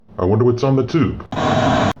I wonder what's on the tube.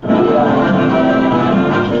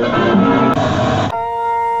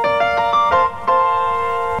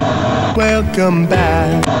 Welcome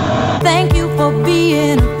back. Thank you for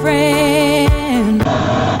being a friend.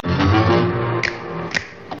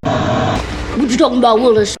 What you talking about,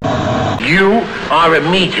 Willis? You are a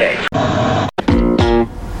meathead.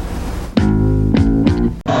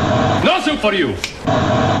 No soup for you.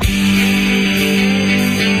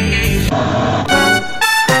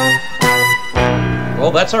 Well,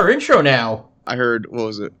 that's our intro now. I heard, what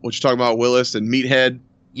was it? What you talking about, Willis and Meathead?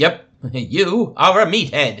 Yep, you are a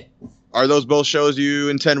meathead. Are those both shows you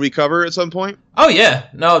intend we cover at some point? Oh, yeah.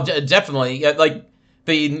 No, definitely. Yeah, like,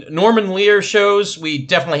 the Norman Lear shows, we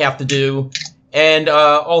definitely have to do. And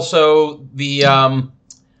also the,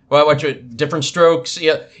 Different Strokes.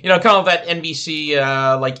 Yeah, kind of that NBC,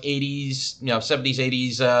 80s,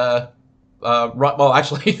 70s, 80s, run. Well,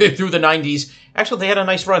 actually, through the 90s. Actually, they had a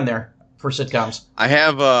nice run there for sitcoms. I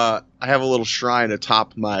have a little shrine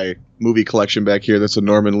atop my movie collection back here that's a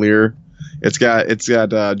Norman Lear. It's got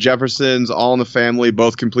Jefferson's, All in the Family,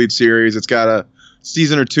 both complete series. It's got a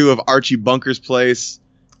season or two of Archie Bunker's Place.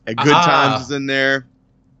 And Good Times is in there.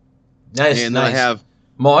 Nice. And then I have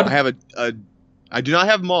Maude. I do not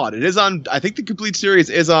have Maude. It is on. I think the complete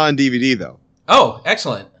series is on DVD though. Oh,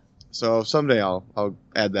 excellent. So someday I'll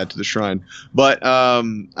add that to the shrine. But I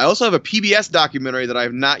also have a PBS documentary that I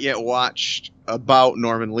have not yet watched about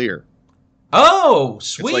Norman Lear. Oh,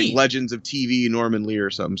 sweet. It's like Legends of TV Norman Lear or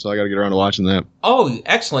something, so I got to get around to watching that. Oh,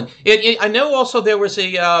 excellent. I know also there was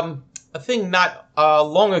a thing not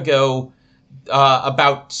long ago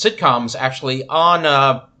about sitcoms, actually, on,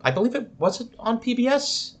 I believe was it on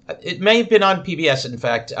PBS? It may have been on PBS, in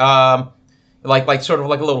fact. Like sort of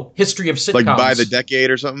like a little history of sitcoms. Like by the decade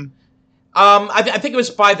or something? I think it was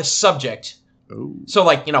by the subject. Ooh. So,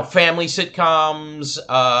 like, family sitcoms,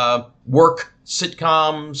 work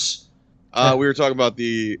sitcoms. We were talking about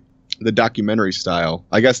the documentary style.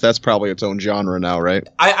 I guess that's probably its own genre now, right?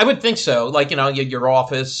 I would think so. Like, your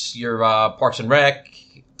Office, your Parks and Rec,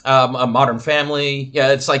 a Modern Family.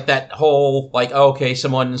 Yeah, it's like that whole, like, okay,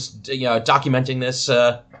 someone's, documenting this.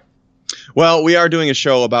 Well, we are doing a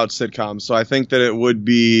show about sitcoms, so I think that it would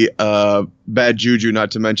be bad juju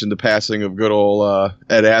not to mention the passing of good old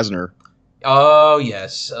Ed Asner. Oh,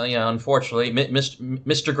 yes. Unfortunately,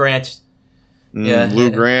 Mr. Grant. Yeah, Lou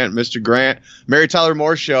Grant, Mr. Grant. Mary Tyler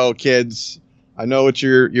Moore Show, kids. I know it's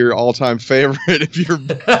your all-time favorite if you're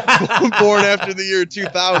born after the year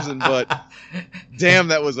 2000, but damn,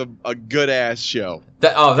 that was a good-ass show.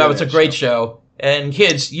 That was a great show. And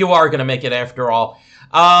kids, you are going to make it after all.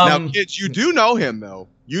 Now, kids, you do know him, though.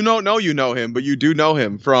 You don't know you know him, but you do know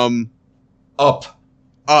him from Up.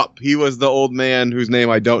 Up. He was the old man whose name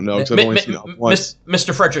I don't know. I've only seen him once.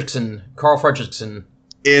 Mr. Fredricksen, Carl Fredricksen.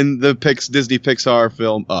 In the Disney Pixar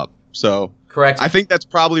film Up. So correct. I think that's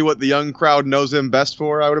probably what the young crowd knows him best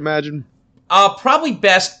for, I would imagine. Probably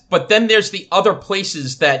best, but then there's the other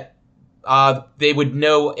places that they would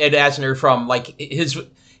know Ed Asner from. Like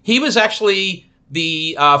he was actually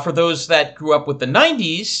the for those that grew up with the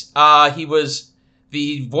 90s, he was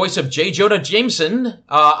the voice of J. Jonah Jameson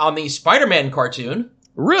on the Spider-Man cartoon.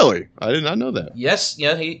 Really? I did not know that. Yes,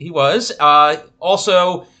 yeah, he was.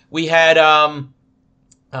 Also, we had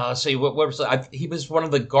what was that? He was one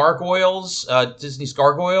of the Gargoyles, Disney's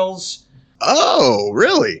Gargoyles. Oh,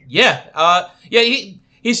 really? Yeah.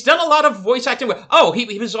 He's done a lot of voice acting. Oh,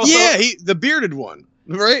 he was also the bearded one,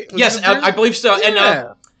 right? Yes, I believe so.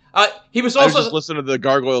 Yeah. And he was also. I was just listening to the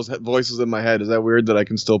Gargoyles' voices in my head. Is that weird that I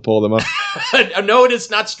can still pull them up? No, it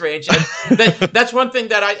is not strange. That's one thing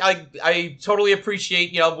that I totally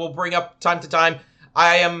appreciate. We'll bring up time to time.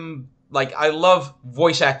 I love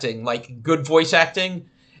voice acting, like good voice acting.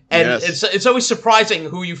 And yes. it's always surprising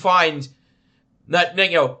who you find that,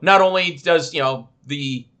 not only does,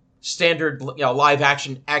 the standard, live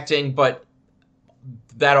action acting, but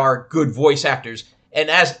that are good voice actors. And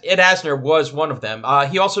as Ed Asner was one of them.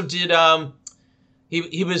 He also did,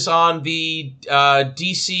 he was on the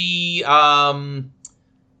DC,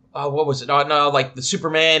 what was it? No, like the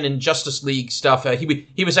Superman and Justice League stuff.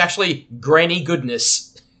 He was actually Granny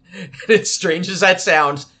Goodness. As strange as that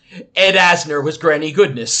sounds, Ed Asner was Granny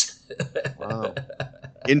Goodness. Wow.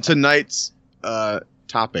 In tonight's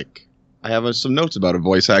topic, I have some notes about a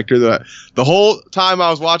voice actor that the whole time I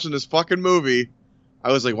was watching this fucking movie,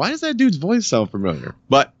 I was like, why does that dude's voice sound familiar?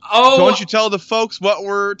 But why don't you tell the folks what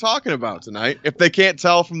we're talking about tonight, if they can't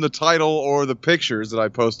tell from the title or the pictures that I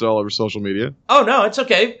posted all over social media? Oh, no, it's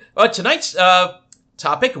okay. Tonight's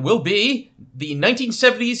topic will be the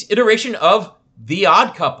 1970s iteration of The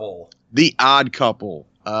Odd Couple. The Odd Couple.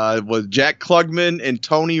 Was Jack Klugman and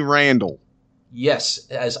Tony Randall. Yes,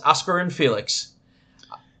 as Oscar and Felix.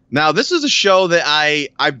 Now, this is a show that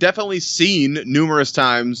I've definitely seen numerous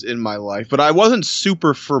times in my life, but I wasn't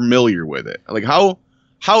super familiar with it. Like, how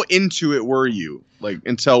into it were you, like,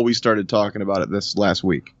 until we started talking about it this last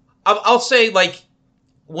week? I'll say, like,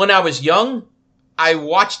 when I was young, I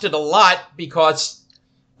watched it a lot because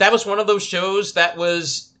that was one of those shows that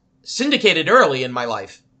was syndicated early in my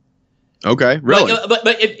life. Okay, really?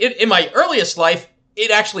 But in my earliest life,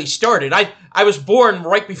 it actually started. I was born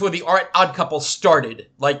right before the Odd Couple started.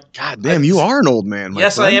 Like, God damn, you are an old man.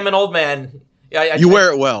 Yes, friend. I am an old man. You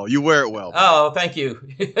wear it well. You wear it well. Oh, thank you.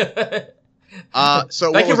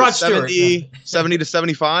 So thank you, Rod Stewart. 70 to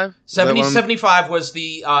 75? 75 was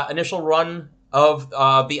the initial run of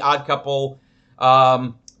the Odd Couple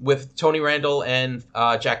with Tony Randall and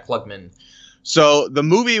Jack Klugman. So the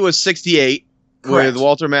movie was 68. Correct. With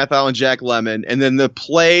Walter Matthau and Jack Lemmon. And then the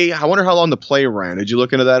play, I wonder how long the play ran. Did you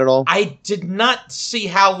look into that at all? I did not see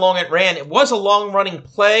how long it ran. It was a long-running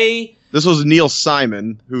play. This was Neil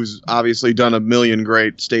Simon, who's obviously done a million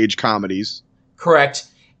great stage comedies. Correct.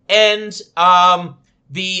 And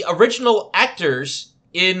the original actors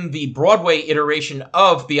in the Broadway iteration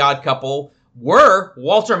of The Odd Couple were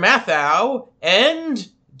Walter Matthau and,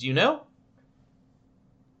 do you know?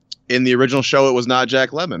 In the original show, it was not Jack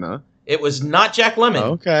Lemmon, huh? It was not Jack Lemmon.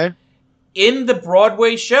 Okay. In the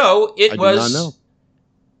Broadway show, it was did not know.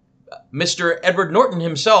 Mr. Edward Norton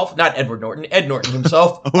himself. Not Edward Norton, Ed Norton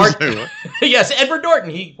himself. Yes, Edward Norton.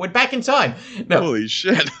 He went back in time. No. Holy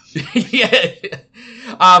shit. Yeah.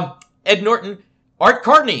 Ed Norton. Art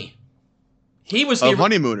Carney. He was of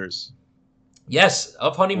Honeymooners. Yes,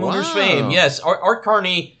 of Honeymooners Wow. fame. Yes, Art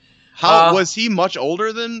Carney. How was he much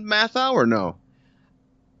older than Matthau or no?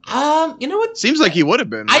 You know what? Seems like he would have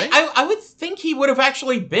been, right? I would think he would have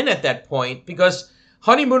actually been at that point because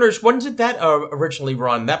Honeymooners, when did that originally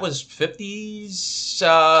run? That was 50s?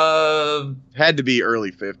 Had to be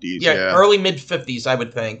early 50s, yeah. Early mid-50s, I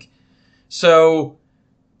would think. So,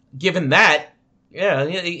 given that, yeah,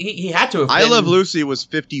 he had to have been. I Love Lucy was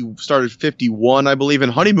started 51, I believe,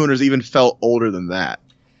 and Honeymooners even felt older than that.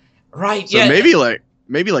 Right, so yeah. maybe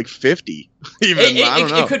like 50. Even I don't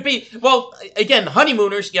know. It could be. Well, again,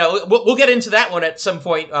 Honeymooners. Yeah, we'll get into that one at some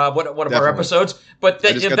point. One of our episodes. But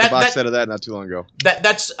I just got the box set of that not too long ago.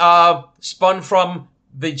 That's spun from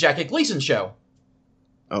the Jackie Gleason show.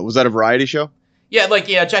 Was that a variety show? Yeah,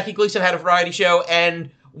 Jackie Gleason had a variety show, and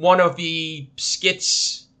one of the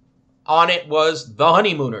skits on it was the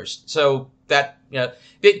Honeymooners. So that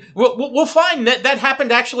we'll find that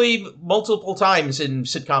happened actually multiple times in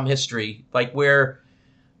sitcom history, like where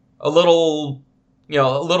a little,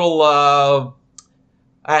 how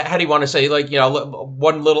do you want to say,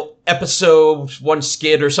 one little episode, one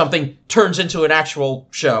skit or something turns into an actual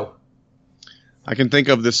show. I can think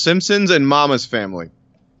of The Simpsons and Mama's Family.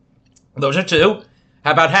 Those are two.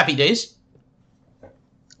 How about Happy Days?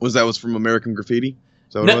 Was from American Graffiti?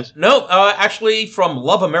 Is that what it was? No, actually from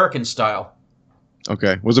Love American Style.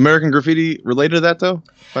 Okay. Was American Graffiti related to that, though?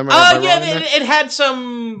 It had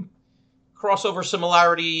some crossover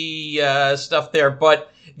similarity stuff there,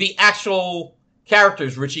 but the actual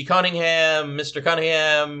characters, Richie Cunningham, Mr.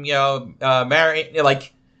 Cunningham, Mary,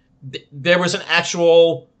 there was an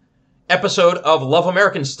actual episode of Love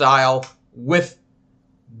American Style with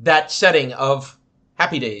that setting of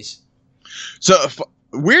Happy Days. So,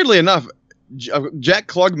 weirdly enough, Jack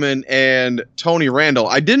Klugman and Tony Randall,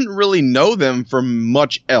 I didn't really know them from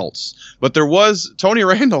much else, but Tony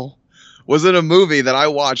Randall was in a movie that I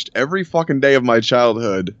watched every fucking day of my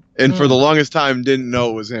childhood, and for the longest time didn't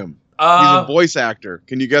know it was him. He's a voice actor.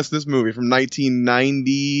 Can you guess this movie from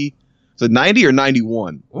 1990? Is it 90 or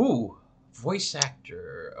 91? Ooh, voice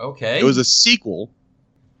actor. Okay. It was a sequel.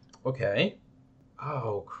 Okay.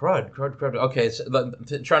 Oh, crud. Okay, so,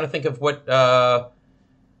 trying to think of what,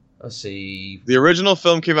 let's see. The original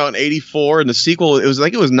film came out in 84, and the sequel, it was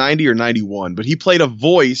 90 or 91, but he played a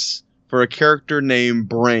voice for a character named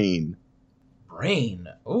Brain. Brain.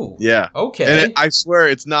 Ooh. Yeah. Okay. And I swear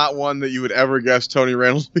it's not one that you would ever guess Tony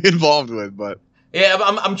Randall to be involved with, but. Yeah,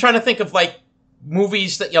 I'm trying to think of,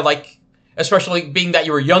 movies that, especially being that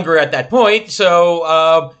you were younger at that point,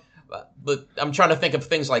 so, I'm trying to think of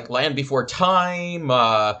things like Land Before Time,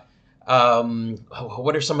 what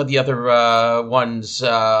are some of the other ones?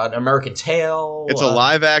 American Tail. It's a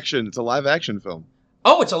live action film.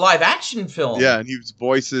 Oh, it's a live action film. Yeah, and he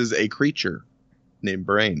voices a creature named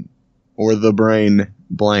Brain. Or the Brain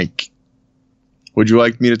blank. Would you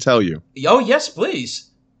like me to tell you? Oh, yes,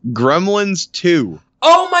 please. Gremlins 2.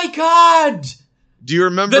 Oh my God! Do you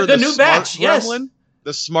remember the new batch? Gremlin? Yes.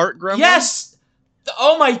 The smart Gremlin? Yes.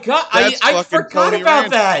 Oh my god, I That's fucking forgot Tony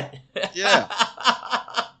about Randall. that. Yeah.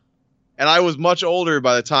 And I was much older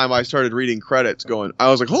by the time I started reading credits. I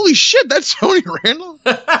was like, "Holy shit, that's Tony Randall!"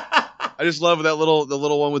 I just love the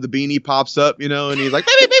little one with the beanie pops up, and he's like,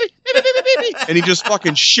 "Baby, baby, baby, baby, baby," and he just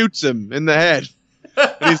fucking shoots him in the head.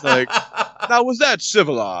 And he's like, "Now was that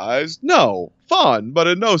civilized? No, fun, but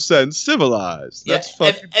in no sense civilized." That's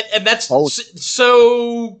fucking. And that's Oh.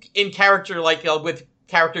 so in character, like with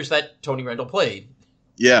characters that Tony Randall played.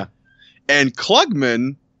 Yeah, and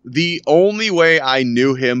Klugman. The only way I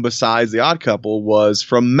knew him besides The Odd Couple was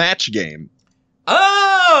from Match Game.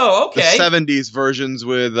 Oh, okay. The 70s versions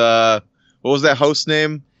with, what was that host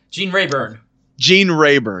name? Gene Rayburn. Gene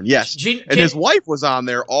Rayburn, yes. And his wife was on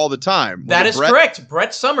there all the time. That is correct.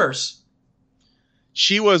 Brett Summers.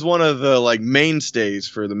 She was one of the mainstays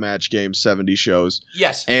for the Match Game 70 shows.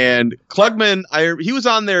 Yes. And Klugman, he was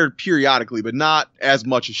on there periodically, but not as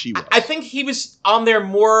much as she was. I think he was on there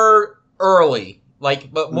more early.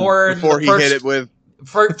 But more before he hit it with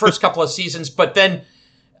first couple of seasons, but then,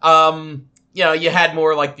 you had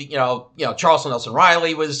more like Charleston Nelson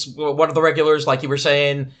Riley was one of the regulars, like you were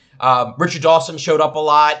saying. Richard Dawson showed up a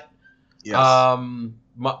lot. Yes.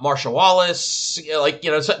 Marsha Wallace,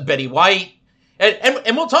 Betty White,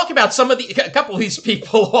 and we'll talk about a couple of these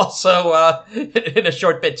people also in a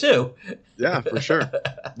short bit too. Yeah, for sure.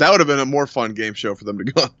 That would have been a more fun game show for them to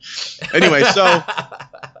go on. Anyway, so.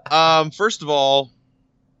 First of all,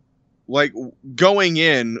 going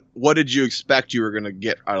in, what did you expect you were going to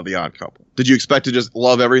get out of The Odd Couple? Did you expect to just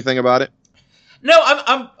love everything about it? No,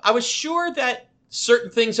 I was sure that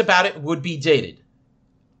certain things about it would be dated.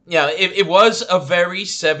 Yeah, it was a very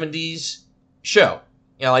 70s show.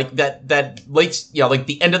 That late, like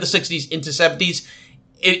the end of the 60s into 70s.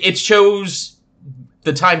 It shows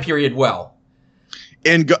the time period well.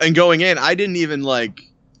 And going in, I didn't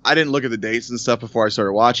look at the dates and stuff before I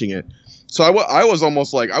started watching it. So I was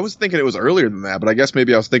almost I was thinking it was earlier than that, but I guess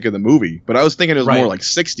maybe I was thinking the movie. But I was thinking it was more like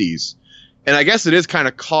 60s. And I guess it is kind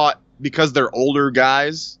of caught because they're older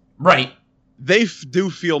guys. Right. They do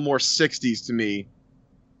feel more 60s to me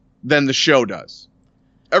than the show does.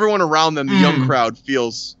 Everyone around them, the young crowd,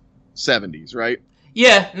 feels 70s, right?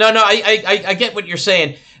 Yeah, no, I get what you're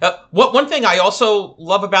saying. One thing I also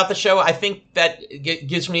love about the show, I think that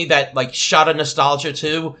gives me that shot of nostalgia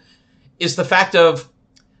too, is the fact of,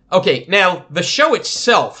 okay, now the show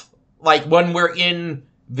itself, when we're in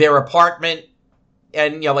their apartment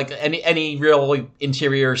and any real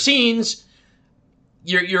interior scenes,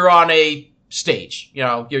 you're on a stage,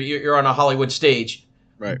 you're on a Hollywood stage,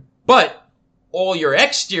 right? But all your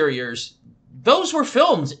exteriors, those were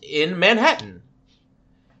filmed in Manhattan.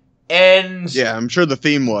 And yeah, I'm sure the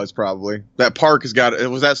theme was probably that park has got.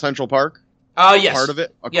 Was that Central Park? Yes, part of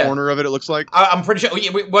it, corner of it. It looks like. I'm pretty sure.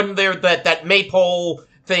 Wasn't there that maypole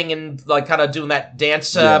thing and kind of doing that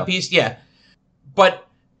dance piece? Yeah, but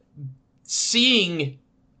seeing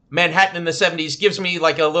Manhattan in the 70s gives me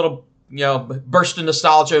a little burst of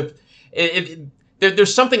nostalgia.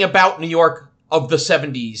 There's something about New York of the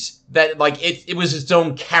 70s that it was its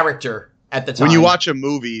own character at the time. When you watch a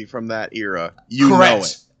movie from that era, you Correct. know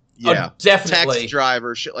it. Yeah, definitely. Taxi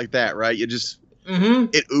Driver, shit like that, right? You just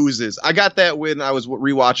it oozes. I got that when I was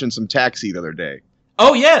rewatching some Taxi the other day.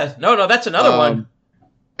 Oh yeah, no, that's another one.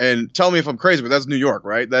 And tell me if I'm crazy, but that's New York,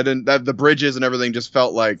 right? That the bridges and everything just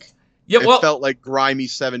felt like felt like grimy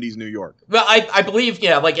 70s New York. Well, I believe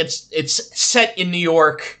it's set in New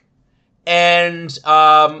York, and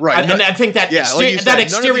right, and I think that that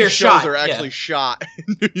exterior none of these shot shows are actually shot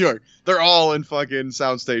in New York. They're all in fucking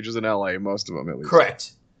sound stages in LA, most of them at least.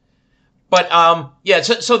 Correct. But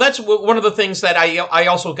so that's one of the things that I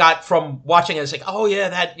also got from watching it. It's oh yeah,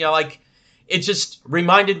 that it just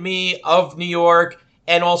reminded me of New York,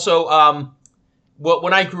 and also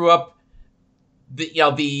when I grew up,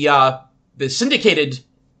 the syndicated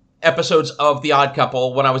episodes of The Odd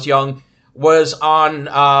Couple when I was young was on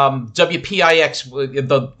WPIX,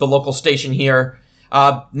 the local station here.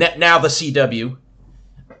 Now the CW.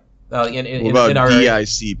 What about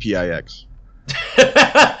DICPIX?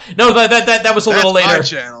 No, that was a little later. My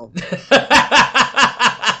channel.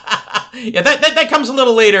 Yeah, that comes a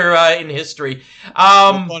little later in history.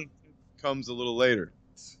 Fun comes a little later.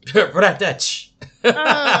 So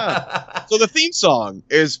the theme song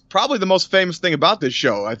is probably the most famous thing about this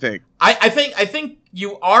show, I think. I think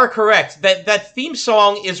you are correct. That theme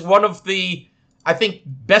song is one of the, I think,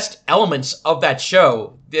 best elements of that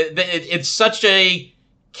show. It's such a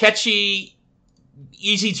catchy,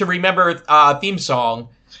 easy to remember theme song.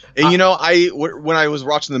 And when I was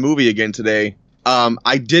watching the movie again today,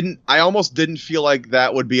 I almost didn't feel like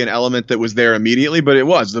that would be an element that was there immediately, but it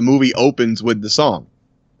was. The movie opens with the song.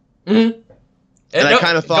 Mm-hmm. And I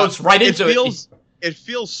kind of thought goes right into it. It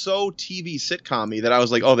feels so TV sitcom-y that I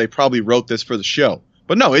was like, oh, they probably wrote this for the show.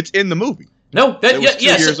 But no, it's in the movie. No, that was 2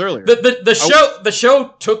 years earlier. The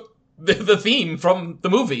show took the theme from the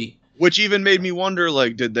movie, which even made me wonder,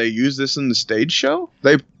 like, did they use this in the stage show?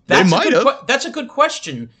 They might have. That's a good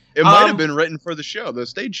question. It might have been written for the show, the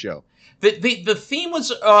stage show. The theme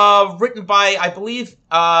was written by, I believe,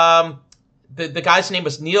 the guy's name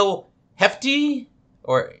was Neil Hefti,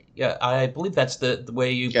 or yeah, I believe that's the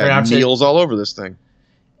way you pronounce it. Neil's all over this thing.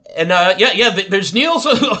 And there's Neil's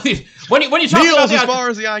when you talk Neil's about as far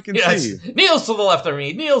as the eye can see. Neil's to the left of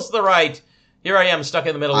me, Neil's to the right. Here I am, stuck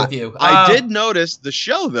in the middle with you. I did notice the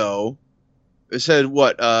show though. It said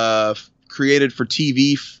created for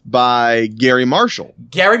TV by Gary Marshall.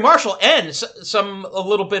 Gary Marshall, and a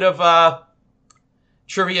little bit of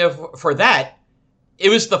trivia for that. It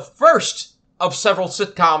was the first of several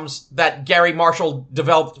sitcoms that Gary Marshall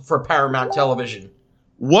developed for Paramount Television.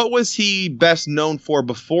 What was he best known for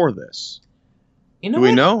before this? Do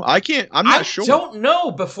we know? I'm not sure. I don't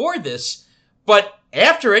know before this, but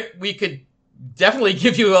after it, we could definitely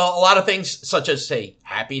give you a lot of things, such as, say,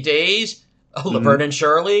 Happy Days, Laverne and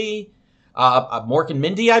Shirley, Mork and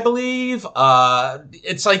Mindy, I believe.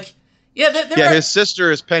 It's like, his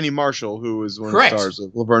sister is Penny Marshall, who is one of the stars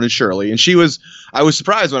of Laverne and Shirley, and I was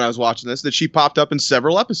surprised when I was watching this that she popped up in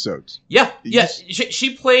several episodes.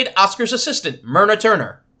 She played Oscar's assistant, Myrna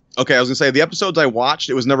Turner. Okay, I was gonna say the episodes I watched,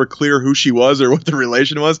 it was never clear who she was or what the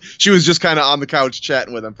relation was. She was just kind of on the couch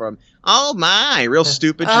chatting with him from, oh my, real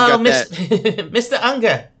stupid. She's got that Mr.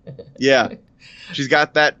 Unger. Yeah. She's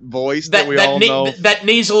got that voice that we all know. That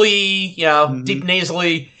nasally, deep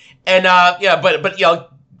nasally, and but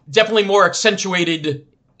definitely more accentuated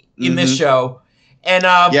in this show. And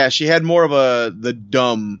she had more of the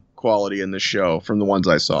dumb quality in this show from the ones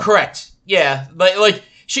I saw. Correct. Yeah, like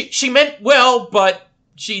she meant well, but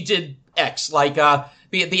she did X. Like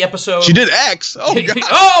the episode. She did X. Oh god.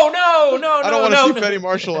 Oh no! I don't want to see Penny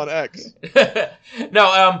Marshall on X.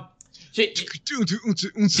 No. Cheryl,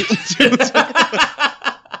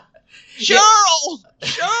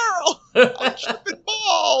 I'm tripping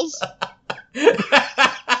balls.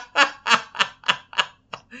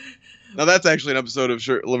 Now that's actually an episode of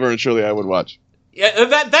Laverne and Shirley I would watch. Yeah,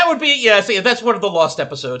 that would be See, that's one of the lost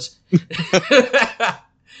episodes.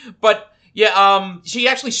 But she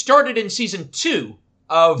actually started in season 2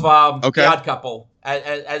 of The Odd Couple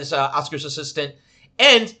as Oscar's assistant,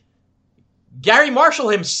 and Gary Marshall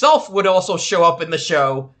himself would also show up in the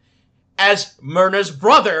show as Myrna's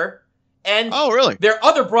brother, and their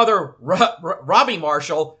other brother Robbie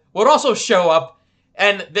Marshall would also show up.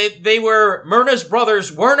 And they were Myrna's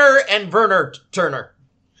brothers, Werner and Werner Turner.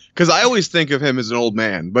 Because I always think of him as an old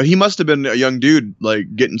man, but he must have been a young dude,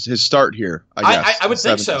 like getting his start here. I would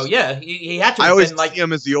think so. Yeah, he had to. I always see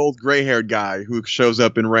him as the old gray-haired guy who shows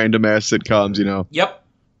up in random ass sitcoms. Yep.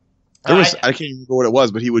 I can't even remember what it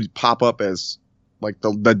was, but he would pop up as like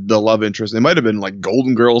the love interest. It might have been like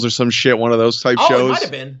Golden Girls or some shit, one of those type shows. Oh, it might have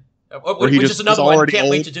been. Which is another one. Can't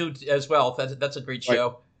wait to do as well. That's a great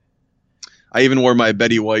show. I even wore my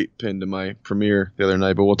Betty White pin to my premiere the other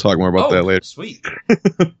night, but we'll talk more about that later. Sweet.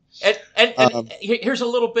 and here's a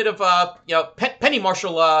little bit of Penny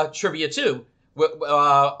Marshall trivia too,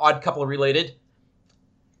 Odd Couple related.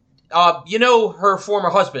 Her former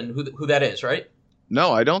husband, who that is, right?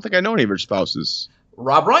 No, I don't think I know any of her spouses.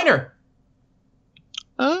 Rob Reiner.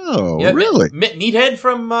 Oh, really? Meathead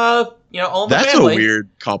from All in the Family. That's a weird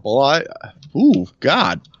couple.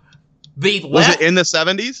 God. Was it in the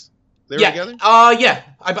 70s? They were together?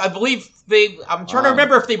 I believe I'm trying to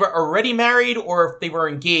remember if they were already married or if they were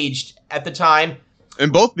engaged at the time.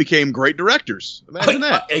 And both became great directors. Imagine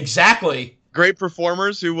that. Exactly. Great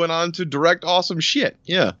performers who went on to direct awesome shit.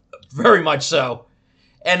 Yeah. Very much so.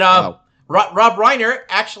 And Rob Reiner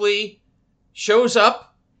actually shows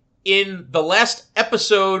up in the last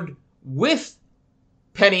episode with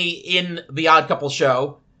Penny in The Odd Couple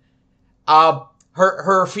show.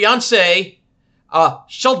 Her fiance,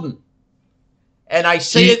 Sheldon. And I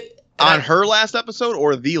say it... On her last episode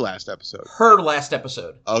or the last episode? Her last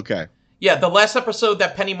episode. Okay. Yeah, the last episode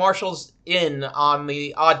that Penny Marshall's in on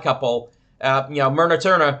The Odd Couple, Myrna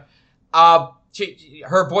Turner,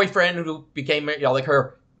 her boyfriend who became,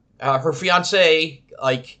 her fiance,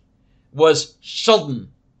 was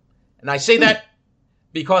Sheldon. And I say that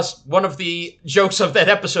because one of the jokes of that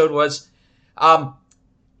episode was,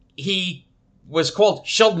 he was called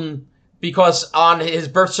Sheldon because on his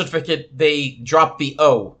birth certificate, they dropped the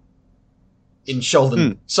O. in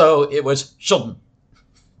Sheldon. So it was Sheldon.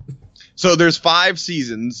 So there's 5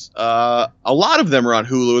 seasons. A lot of them are on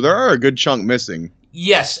Hulu. There are a good chunk missing.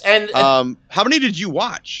 Yes, and how many did you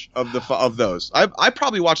watch of those? I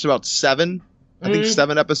probably watched about 7. I think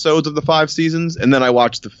 7 episodes of the 5 seasons, and then I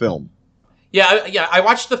watched the film. Yeah. I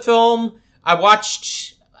watched the film. I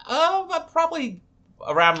watched probably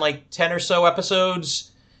around like 10 or so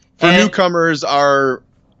episodes. For newcomers, our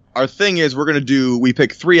thing is we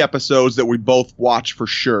pick 3 episodes that we both watch for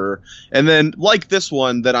sure. And then, like this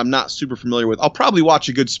one that I'm not super familiar with, I'll probably watch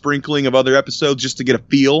a good sprinkling of other episodes just to get a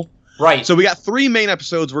feel. Right. So we got 3 main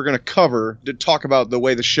episodes we're going to cover to talk about the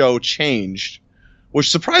way the show changed, which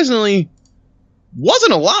surprisingly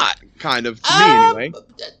wasn't a lot, kind of, to me anyway.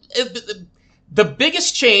 The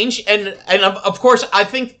biggest change, and of course, I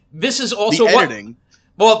think this is also the editing.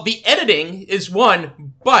 Well, the editing is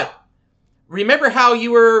one, but remember how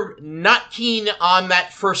you were not keen on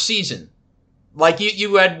that first season? Like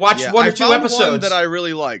you had watched 1 or 2 episodes. One that I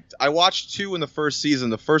really liked. I watched 2 in the first season.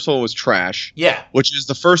 The first one was trash. Yeah. Which is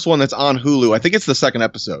the first one that's on Hulu. I think it's the second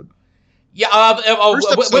episode. Yeah,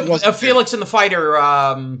 with Felix and the Fighter.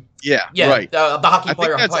 Yeah, right. The hockey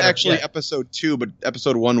player. I think that's actually episode 2, but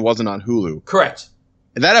episode 1 wasn't on Hulu. Correct.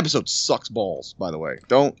 And that episode sucks balls, by the way.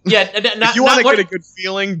 Don't. Yeah, if you want to get a good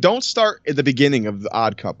feeling, don't start at the beginning of The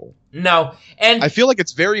Odd Couple. No, and I feel like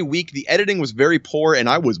it's very weak. The editing was very poor, and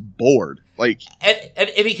I was bored. Like, and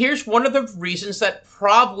here's one of the reasons that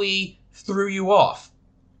probably threw you off.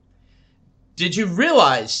 Did you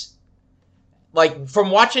realize, like, from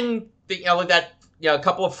watching a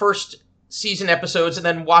couple of first season episodes and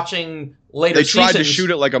then watching later seasons, they tried to shoot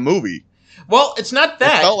it like a movie. Well, it's not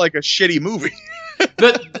that. It felt like a shitty movie.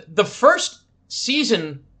 The first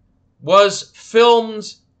season was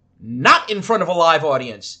filmed not in front of a live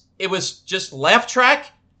audience. It was just laugh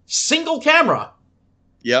track, single camera.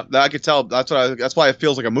 Yep, I could tell. That's why it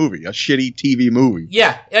feels like a movie, a shitty TV movie.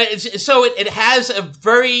 Yeah, so it has a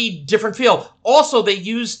very different feel. Also, they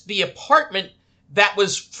used the apartment that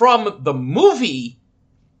was from the movie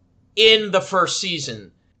in the first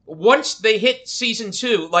season. Once they hit season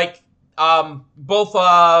 2, like both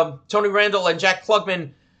Tony Randall and Jack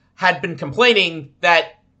Klugman had been complaining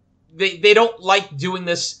that they don't like doing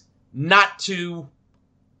this not to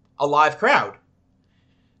a live crowd.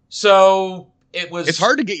 So it's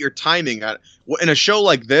hard to get your timing on in a show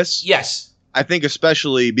like this. Yes, I think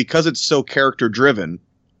especially because it's so character driven,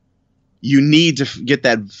 you need to get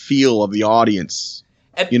that feel of the audience.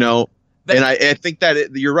 And I think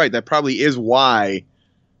that you're right. That probably is why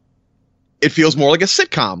it feels more like a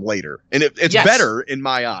sitcom later, and it's better in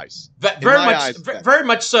my eyes. Very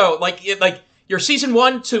much so. Like your season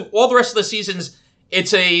 1 to all the rest of the seasons,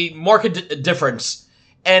 it's a marked difference.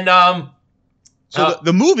 And so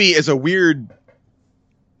the movie is a weird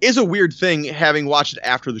thing. Having watched it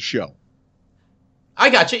after the show,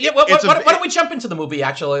 I got you. Yeah, why don't we jump into the movie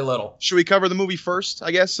actually a little? Should we cover the movie first?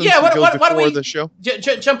 I guess. Yeah. Why don't we the show?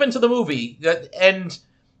 Jump into the movie? And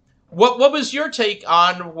what was your take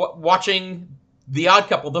on watching The Odd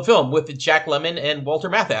Couple, the film with Jack Lemmon and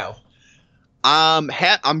Walter Matthau?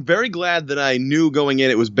 I'm very glad that I knew going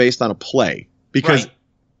in it was based on a play because. Right.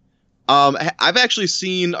 I've actually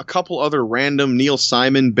seen a couple other random Neil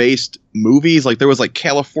Simon based movies. Like there was like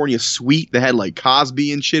California Suite that had like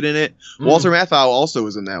Cosby and shit in it. Walter Matthau also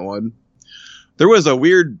was in that one. There was a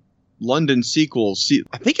weird London sequel.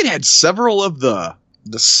 I think it had several of the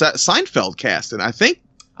Seinfeld cast in, I think.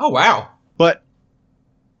 Oh, wow. But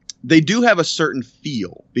they do have a certain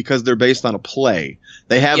feel because they're based on a play.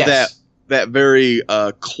 They have that very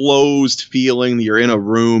closed feeling that you're in a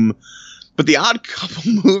room. But The Odd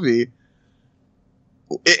Couple movie,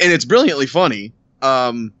 and it's brilliantly funny,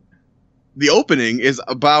 the opening is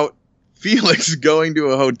about Felix going to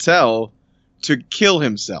a hotel to kill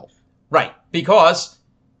himself. Right, because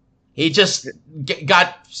he just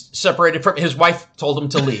got separated from his wife, told him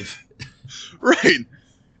to leave. Right.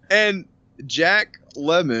 And Jack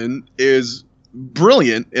Lemmon is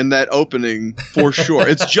brilliant in that opening for sure.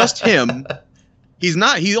 It's just him.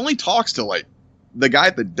 He only talks to like the guy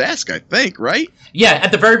at the desk, I think, right? Yeah,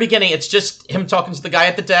 at the very beginning, it's just him talking to the guy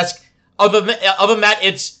at the desk. Other than that,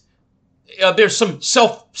 it's there's some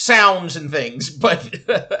self sounds and things, but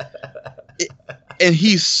and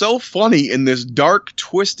he's so funny in this dark,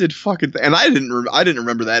 twisted fucking thing. And I didn't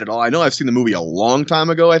remember that at all. I know I've seen the movie a long time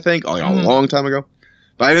ago. I think a long time ago,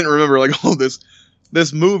 but I didn't remember like all this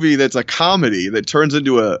this movie that's a comedy that turns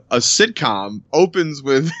into a sitcom opens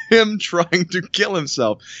with him trying to kill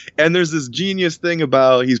himself. And there's this genius thing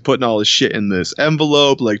about he's putting all his shit in this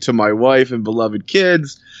envelope, like to my wife and beloved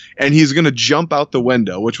kids. And he's going to jump out the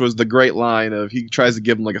window, which was the great line of he tries to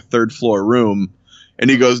give him like a 3rd floor room. And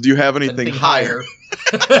he goes, do you have anything higher?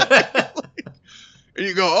 And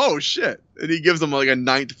you go, oh shit. And he gives him like a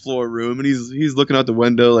 9th floor room, and he's looking out the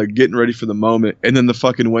window, like getting ready for the moment, and then the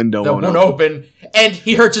fucking window won't open. And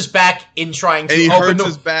he hurts his back in trying to open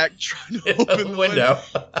his back trying to open the window.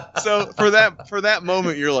 So for that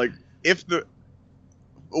moment, you're like,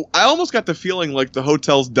 I almost got the feeling like the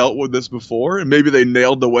hotel's dealt with this before, and maybe they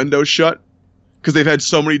nailed the window shut because they've had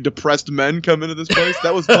so many depressed men come into this place.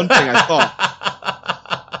 That was one thing I thought.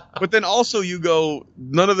 But then also you go,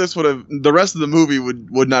 none of this the rest of the movie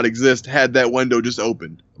would not exist had that window just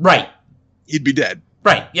opened. Right. He'd be dead.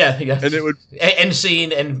 Right, yeah. And it would... End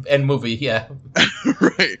scene and movie, yeah.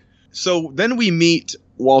 Right. So then we meet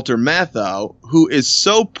Walter Matthau, who is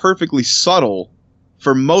so perfectly subtle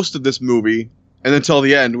for most of this movie, and until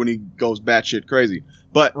the end when he goes batshit crazy.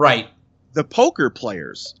 But right. The poker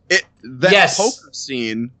players, poker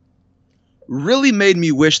scene... really made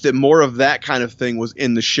me wish that more of that kind of thing was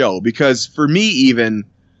in the show, because for me, even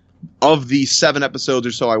of the 7 episodes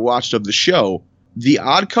or so I watched of the show, The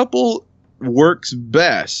Odd Couple works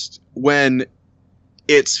best when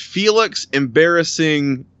it's Felix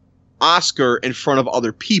embarrassing Oscar in front of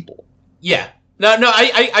other people. Yeah. No,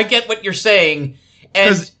 I get what you're saying.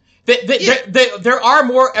 And there are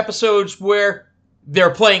more episodes where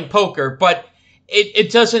they're playing poker, but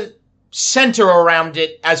it doesn't center around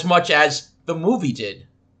it as much as the movie did.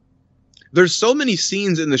 There's so many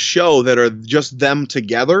scenes in the show that are just them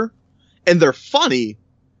together, and they're funny,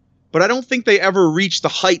 but I don't think they ever reach the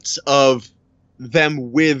heights of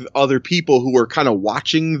them with other people who are kind of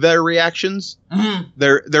watching their reactions,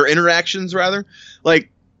 their interactions rather. Like,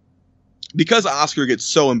 because Oscar gets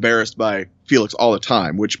so embarrassed by Felix all the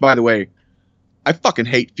time, which, by the way, I fucking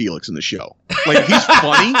hate Felix in the show. Like, he's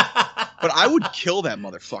funny, but I would kill that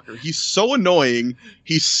motherfucker. He's so annoying.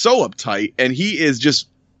 He's so uptight, and he is just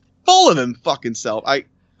full of him fucking self.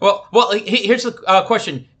 Well, here's the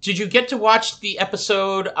question. Did you get to watch the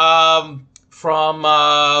episode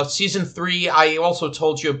from season 3 I also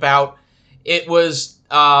told you about? It was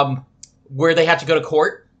where they had to go to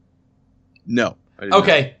court? No.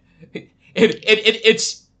 Okay.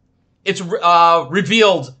 It's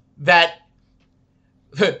revealed that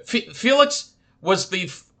Felix was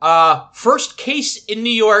the first case in New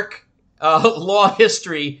York law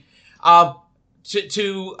history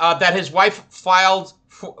that his wife filed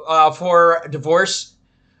for divorce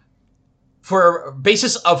for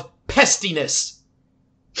basis of pestiness.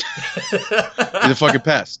 He's a fucking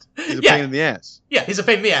pest. He's a pain in the ass. Yeah, he's a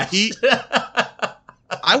pain in the ass.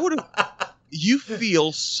 You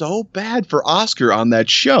feel so bad for Oscar on that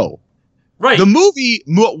show. Right. The movie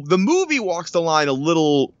walks the line a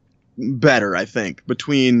little better, I think,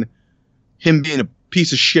 between him being a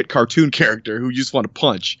piece of shit cartoon character who you just want to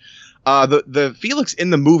punch. The Felix in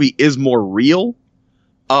the movie is more real.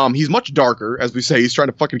 He's much darker, as we say. He's trying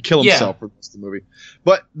to fucking kill himself for the movie.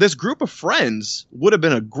 But this group of friends would have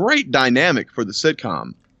been a great dynamic for the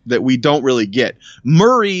sitcom that we don't really get.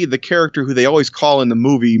 Murray, the character who they always call in the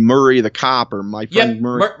movie Murray the cop, or my friend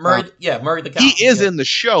Murray. Murray the cop. He is in the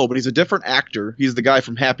show, but he's a different actor. He's the guy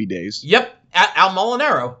from Happy Days. Yep, Al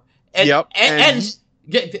Molinaro. And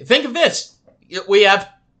think of this. We have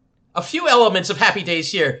a few elements of Happy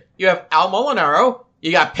Days here. You have Al Molinaro.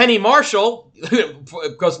 You got Penny Marshall,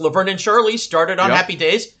 because Laverne and Shirley started on Happy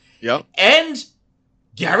Days. Yep. And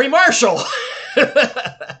Gary Marshall.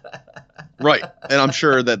 Right. And I'm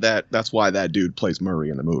sure that's why that dude plays Murray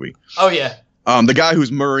in the movie. Oh, yeah. The guy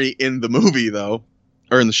who's Murray in the movie, though,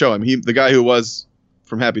 or in the show, I mean, the guy who was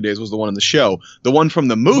from Happy Days was the one in the show. The one from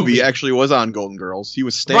the movie actually was on Golden Girls. He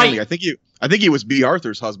was Stanley. Right. I think he was B.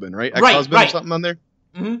 Arthur's husband, right? Ex-husband or something on there?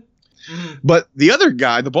 Mm-hmm. Mm-hmm. But the other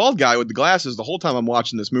guy, the bald guy with the glasses, the whole time I'm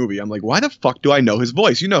watching this movie, I'm like, why the fuck do I know his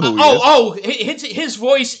voice? You know who he is. His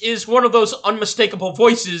voice is one of those unmistakable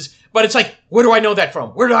voices, but it's like, where do I know that from?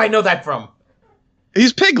 Where do I know that from?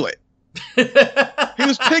 He's Piglet. He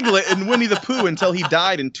was Piglet in Winnie the Pooh until he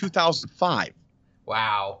died in 2005.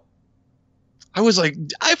 Wow. I was like,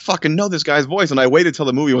 I fucking know this guy's voice, and I waited till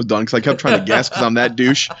the movie was done because I kept trying to guess because I'm that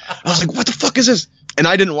douche. I was like, what the fuck is this? And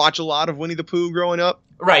I didn't watch a lot of Winnie the Pooh growing up.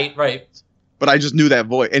 Right. But I just knew that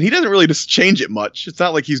voice. And he doesn't really just change it much. It's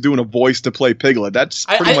not like he's doing a voice to play Piglet. That's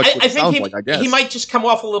pretty much what it sounds like, I guess. He might just come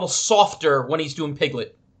off a little softer when he's doing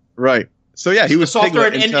Piglet. Right. So, yeah, he was softer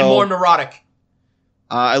Piglet and more neurotic.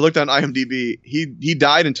 I looked on IMDb. He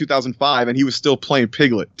died in 2005, and he was still playing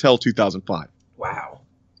Piglet till 2005. Wow.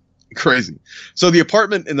 Crazy. So the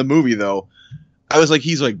apartment in the movie, though, I was like,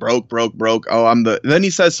 he's like broke. Oh, and then he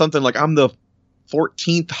says something like, I'm the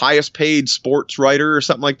 14th highest paid sports writer or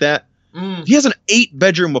something like that. He has an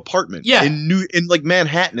 8-bedroom apartment. Yeah. in like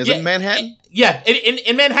Manhattan. Is it Manhattan? Yeah,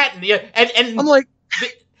 in Manhattan. Yeah, and I'm like,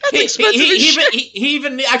 that's expensive as shit. He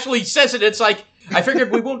even actually says it. It's like, I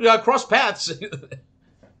figured we won't cross paths.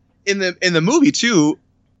 In the movie too,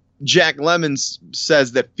 Jack Lemmon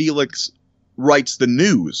says that Felix writes the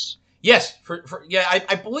news. Yes,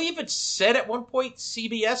 I believe it's said at one point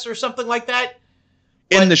CBS or something like that.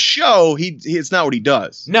 In the show, it's not what he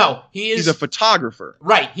does. No, he's a photographer.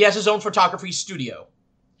 Right, he has his own photography studio.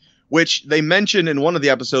 Which they mentioned in one of the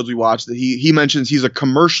episodes we watched that he mentions he's a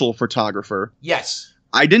commercial photographer. Yes.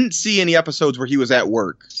 I didn't see any episodes where he was at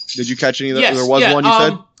work. Did you catch any of that? Yes, there was one you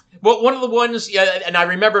said? Well, one of the ones, and I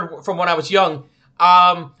remembered from when I was young.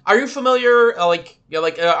 Are you familiar,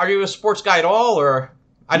 are you a sports guy at all, or?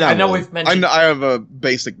 I know we've mentioned. I have a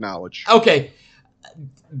basic knowledge. Okay.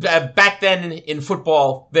 Back then in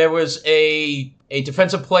football, there was a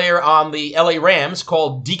defensive player on the LA Rams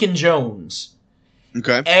called Deacon Jones.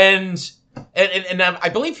 Okay. And I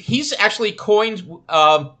believe he's actually coined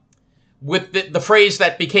with the phrase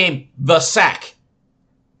that became the sack.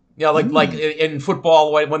 Like in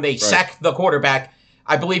football when they sack the quarterback,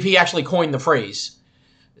 I believe he actually coined the phrase.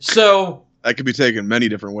 So that could be taken many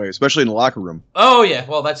different ways, especially in the locker room. Oh yeah,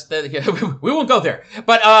 well we won't go there.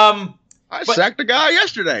 But I sacked a guy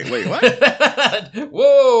yesterday. Wait, what?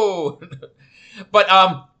 Whoa.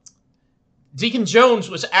 But Deacon Jones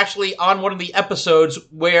was actually on one of the episodes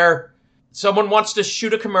where someone wants to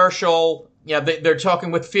shoot a commercial. They're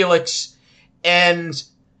talking with Felix, and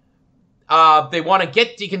they want to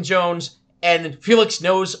get Deacon Jones, and Felix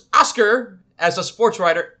knows Oscar, as a sports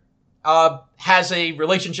writer, has a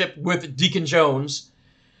relationship with Deacon Jones.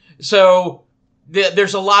 So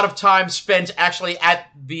there's a lot of time spent actually at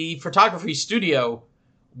the photography studio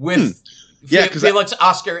with Felix,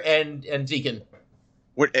 Oscar, and Deacon.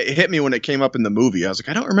 It hit me when it came up in the movie. I was like,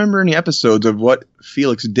 I don't remember any episodes of what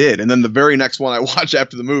Felix did. And then the very next one I watched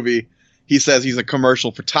after the movie, he says he's a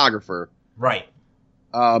commercial photographer. Right.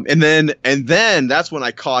 And then that's when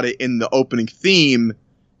I caught it in the opening theme.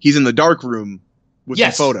 He's in the dark room with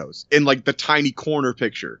some photos in like the tiny corner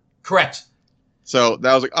picture. Correct. So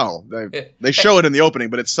that was like, oh, they show it in the opening,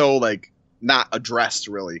 but it's so like not addressed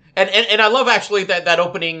really. And I love actually that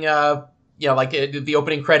opening, the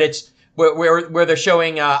opening credits where they're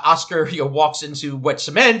showing Oscar walks into wet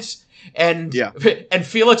cement, and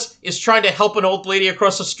Felix is trying to help an old lady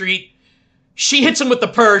across the street. She hits him with the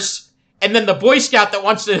purse. And then the Boy Scout that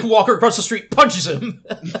wants to walk across the street punches him.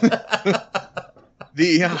 I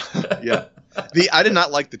did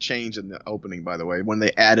not like the change in the opening, by the way, when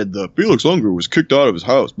they added the Felix Unger was kicked out of his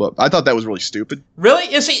house. But I thought that was really stupid.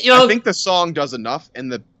 Really? Is he? I think the song does enough,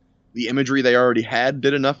 and the imagery they already had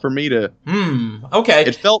did enough for me to. Okay.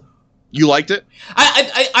 It felt. You liked it?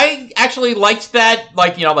 I actually liked that,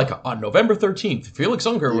 like on November 13th, Felix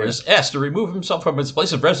Unger was asked to remove himself from his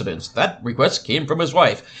place of residence. That request came from his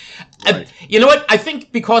wife. Right. You know what? I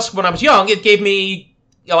think because when I was young, it gave me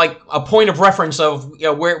a point of reference of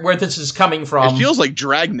where this is coming from. It feels like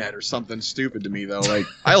Dragnet or something stupid to me, though. Like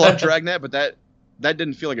I love Dragnet, but that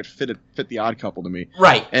didn't feel like it fit the Odd Couple to me.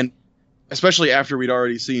 Right. And especially after we'd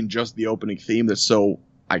already seen just the opening theme that's so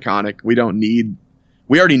iconic, we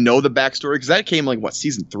already know the backstory, because that came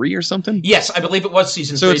season 3 or something? Yes, I believe it was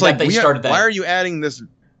season 3 it's like, that they started that. Why are you adding this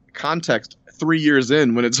context 3 years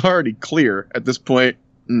in when it's already clear at this point?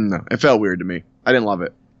 No, it felt weird to me. I didn't love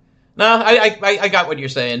it. No, I got what you're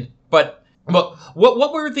saying. But what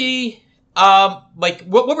were the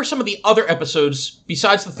what were some of the other episodes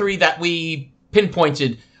besides the 3 that we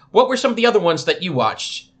pinpointed? What were some of the other ones that you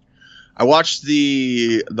watched? I watched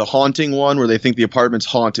the haunting one where they think the apartment's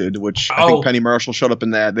haunted, which I think Penny Marshall showed up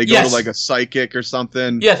in that. They go to a psychic or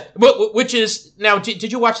something. Yes, which is now.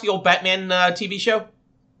 Did you watch the old Batman TV show?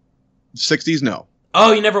 60s, no.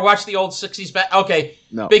 Oh, you never watched the old 60s Okay,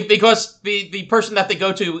 no. Because the person that they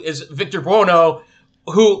go to is Victor Buono,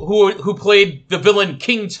 who played the villain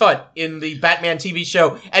King Tut in the Batman TV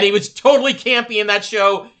show, and he was totally campy in that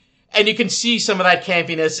show. And you can see some of that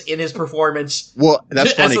campiness in his performance. Well,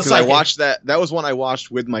 that's funny because I watched that. That was one I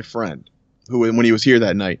watched with my friend, when he was here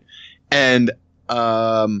that night. And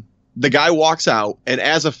the guy walks out, and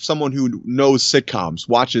as someone who knows sitcoms,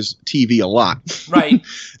 watches TV a lot, right?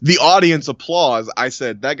 The audience applause. I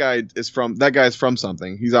said that guy is from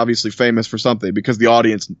something. He's obviously famous for something, because the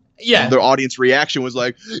audience, their audience reaction was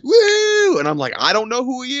like, "Woo!" too. And I'm like, I don't know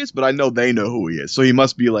who he is, but I know they know who he is. So he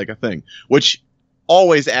must be like a thing, which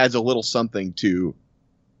always adds a little something to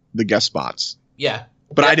the guest spots. Yeah.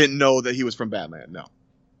 But I didn't know that he was from Batman, no.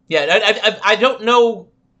 Yeah, I don't know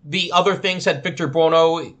the other things that Victor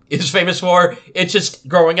Buono is famous for. It's just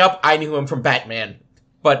growing up, I knew him from Batman.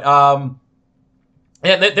 But,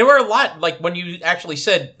 yeah, there were a lot, like, when you actually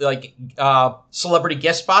said, like, celebrity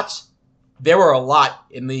guest spots, there were a lot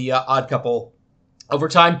in the Odd Couple over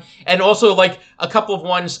time. And also, like, a couple of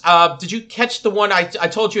ones. Did you catch the one I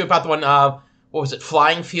told you about the one, what was it,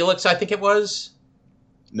 Flying Felix, I think it was?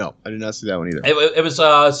 No, I did not see that one either. It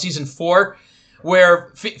was season 4,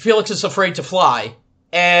 where Felix is afraid to fly.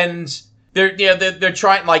 And they're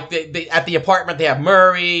trying, like, they at the apartment, they have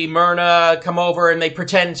Myrna come over, and they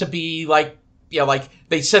pretend to be, like, like,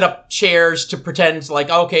 they set up chairs to pretend, like,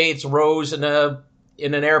 okay, it's Rose in an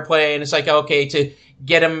airplane. It's like, okay, to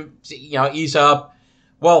get him to, ease up.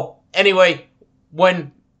 Well, anyway,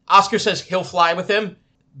 when Oscar says he'll fly with him,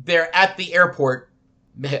 they're at the airport.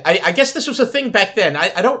 I guess this was a thing back then.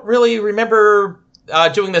 I don't really remember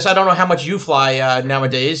doing this. I don't know how much you fly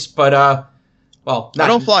nowadays, but, well... I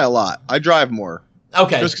don't fly a lot. I drive more.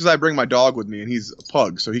 Okay. Just because I bring my dog with me, and he's a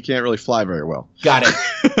pug, so he can't really fly very well. Got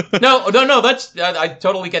it. No, that's... I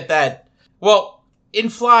totally get that. Well, in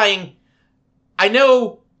flying, I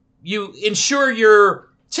know you insure your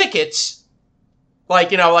tickets,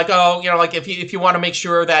 like, like if you want to make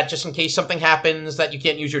sure that just in case something happens that you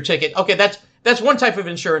can't use your ticket. Okay, that's one type of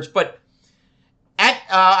insurance, but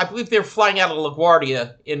I believe they're flying out of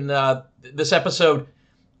LaGuardia in this episode.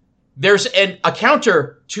 There's a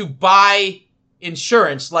counter to buy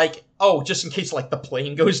insurance, like, just in case, like, the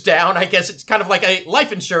plane goes down. I guess it's kind of like a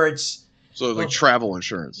life insurance. So, like, travel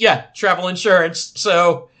insurance. Yeah, travel insurance.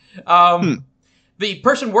 So, the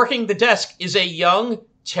person working the desk is a young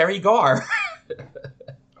Terry Garr.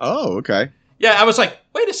 Oh, okay. Yeah, I was like,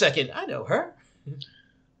 wait a second, I know her.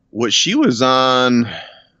 What she was on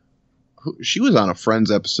a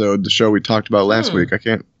Friends episode, the show we talked about last week. I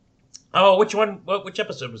can't. Oh, which one? Which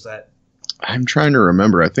episode was that? I'm trying to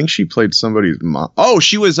remember. I think she played somebody's mom. Oh,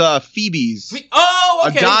 she was Phoebe's. Oh,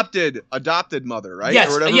 okay. Adopted mother, right? Yes.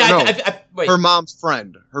 Or whatever. Yeah. No, wait. her mom's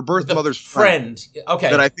friend, her birth mother's friend. Okay.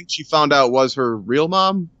 That I think she found out was her real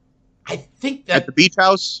mom. I think that at the beach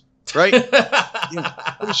house, right? Yeah,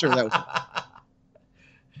 pretty sure that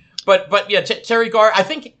was. But yeah, Terry Garr, I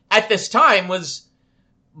think at this time was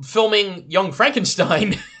filming Young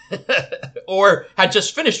Frankenstein, or had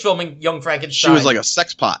just finished filming Young Frankenstein. She was like a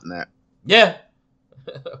sex pot in that. Yeah.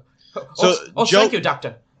 So, thank you,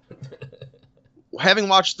 Doctor. Having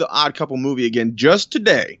watched the Odd Couple movie again just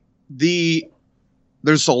today,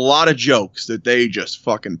 there's a lot of jokes that they just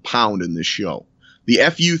fucking pound in this show. The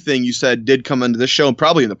FU thing you said did come into this show, and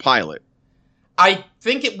probably in the pilot. I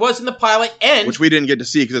think it was in the pilot, and which we didn't get to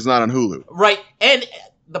see because it's not on Hulu. Right, and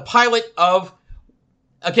the pilot of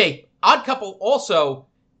Odd Couple also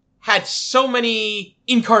had so many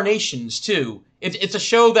incarnations too. It's a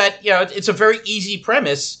show that it's a very easy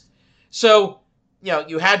premise. So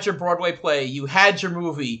you had your Broadway play, you had your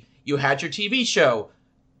movie, you had your TV show,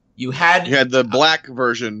 you had the black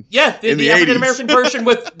version. Yeah, the African American version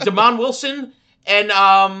with Damon Wilson and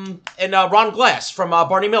Ron Glass from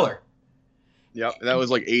Barney Miller. Yep, that was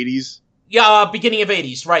like 80s. Yeah, beginning of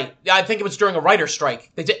 80s, right. I think it was during a writer's strike.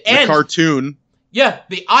 They did, and the cartoon. Yeah,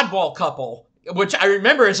 the Oddball Couple, which I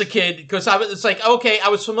remember as a kid, because it's like, okay, I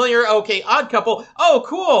was familiar, okay, Odd Couple, oh,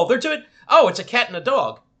 cool, they're doing, it's a cat and a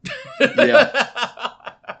dog. Yeah.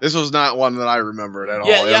 This was not one that I remembered at all.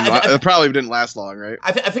 It probably didn't last long, right?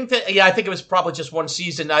 I think it was probably just one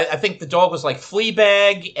season. I think the dog was like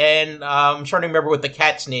Fleabag, and I'm trying to remember what the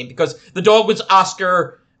cat's name, because the dog was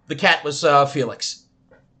Oscar, the cat was Felix.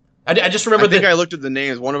 I just remember. I looked at the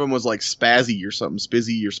names. One of them was like Spazzy or something,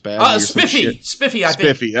 Spizzy or Spazzy. Spiffy. Spiffy, I think.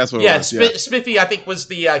 Spiffy, that's what it was. Yeah, Spiffy, I think, was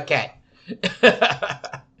the cat.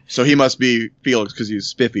 So he must be Felix because he's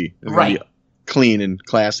spiffy. Right. Clean and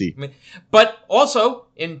classy. But also,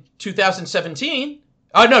 in 2015,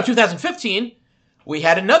 we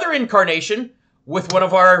had another incarnation with one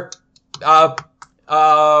of our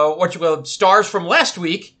stars from last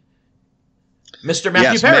week, Mr.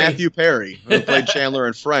 Matthew Perry. Matthew Perry, who played Chandler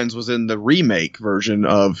in Friends, was in the remake version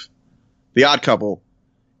of The Odd Couple.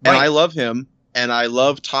 And I love him, and I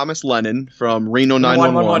love Thomas Lennon from Reno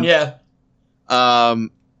 911. Yeah.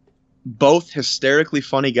 Both hysterically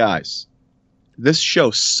funny guys. This show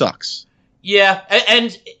sucks. Yeah,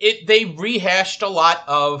 and they rehashed a lot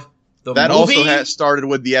of the that movie. That also started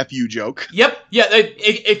with the FU joke. Yep, yeah.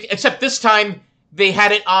 Except this time they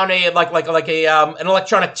had it on a an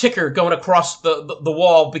electronic ticker going across the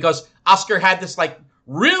wall, because Oscar had this like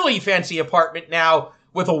really fancy apartment now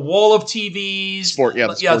with a wall of TVs.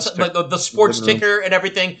 The sports ticker and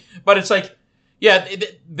everything. But it's like, yeah,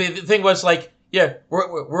 the thing was like, yeah,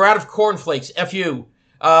 we're out of cornflakes. F you.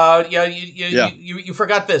 You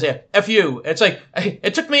forgot this. Yeah, F you. It's like,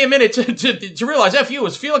 it took me a minute to realize F you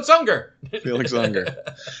was Felix Unger. Felix Unger.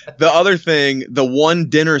 The other thing, the one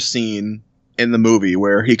dinner scene in the movie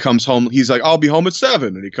where he comes home, he's like, I'll be home at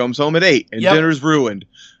 7, and he comes home at 8, and dinner's ruined.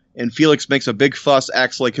 And Felix makes a big fuss,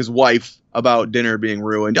 acts like his wife about dinner being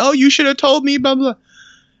ruined. Oh, you should have told me, blah, blah.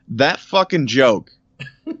 That fucking joke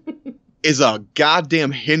is a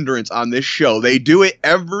goddamn hindrance on this show. They do it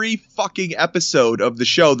every fucking episode of the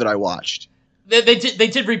show that I watched. They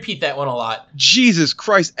did repeat that one a lot. Jesus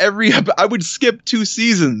Christ, I would skip 2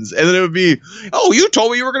 seasons, and then it would be, oh, you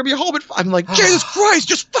told me you were going to be home at 5. I'm like, Jesus Christ,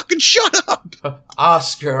 just fucking shut up.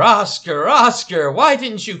 Oscar, why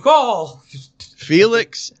didn't you call?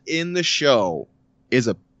 Felix in the show is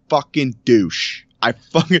a fucking douche. I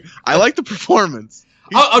like the performance.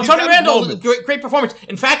 Tony Randall, great performance.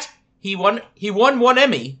 In fact, he won 1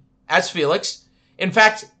 Emmy as Felix. In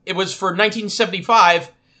fact, it was for 1975.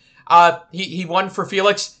 He won for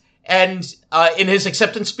Felix, and in his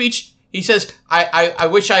acceptance speech, he says, "I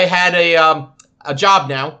wish I had a job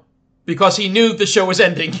now," because he knew the show was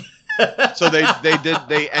ending. So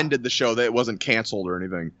they ended the show. It wasn't canceled or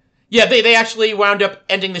anything. Yeah, they actually wound up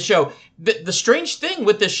ending the show. The strange thing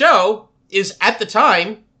with the show is, at the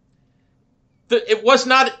time, it was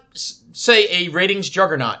not, say, a ratings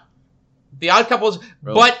juggernaut. The Odd Couple,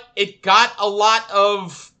 really? But it got a lot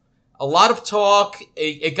of talk.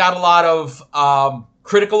 It got a lot of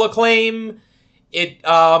critical acclaim. I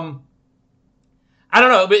don't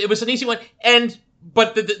know. It was an easy one.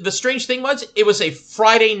 But the strange thing was, it was a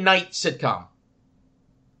Friday night sitcom.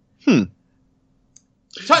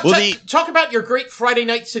 Talk about your great Friday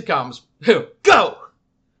night sitcoms. Go!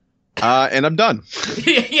 And I'm done.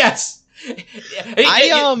 Yes.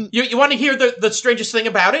 You want to hear the strangest thing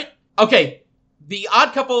about it? Okay. The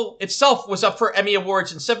Odd Couple itself was up for Emmy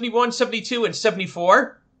Awards in 71, 72, and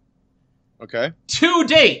 74. Okay. To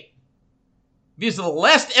date, these are the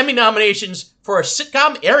last Emmy nominations for a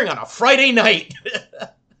sitcom airing on a Friday night.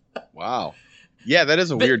 Wow. Yeah, that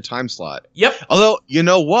is a weird time slot. Yep. Although, you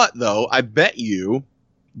know what, though? I bet you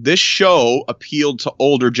this show appealed to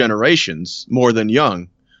older generations more than young.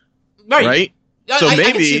 Right? So I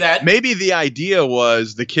can see that. Maybe the idea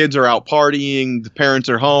was the kids are out partying, the parents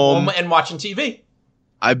are home. And watching TV.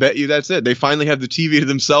 I bet you that's it. They finally have the TV to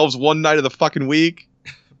themselves one night of the fucking week.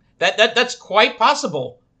 That's quite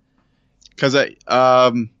possible. Because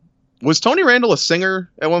was Tony Randall a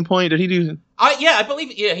singer at one point? Did he do? Yeah, I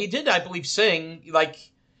believe. Yeah, he did. I believe sing. Like,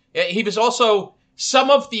 he was also, some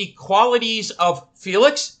of the qualities of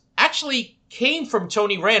Felix actually came from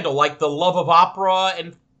Tony Randall, like the love of opera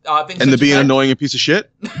and things. And the being annoying a piece of shit.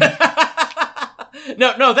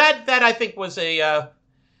 No, that I think was that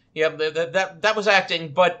was acting,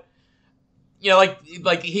 but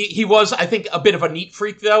like he was, I think, a bit of a neat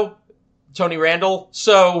freak though, Tony Randall.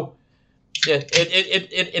 So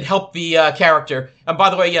it helped the character. And by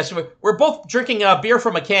the way, yes, we're both drinking beer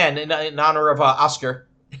from a can in honor of Oscar.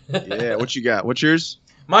 Yeah, what you got? What's yours?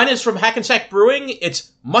 Mine is from Hackensack Brewing.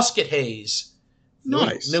 It's Musket Haze.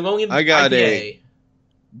 Nice. New England I got IPA. a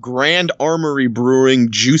Grand Armory Brewing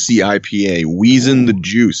Juicy IPA, Wheezin' the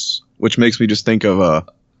Juice, which makes me just think of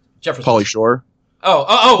Pauly Shore.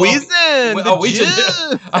 Wheezin' the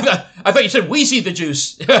Juice. I thought you said Wheezy the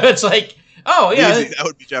Juice. It's like, oh yeah, Wheezy, that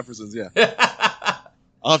would be Jefferson's. Yeah,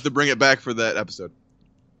 I'll have to bring it back for that episode.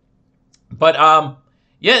 But actually,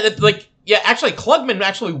 Klugman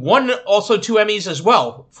actually won also 2 Emmys as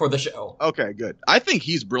well for the show. Okay, good. I think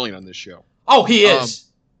he's brilliant on this show. Oh, he is.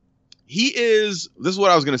 He is. This is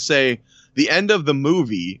what I was going to say. The end of the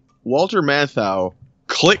movie, Walter Matthau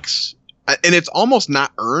clicks, and it's almost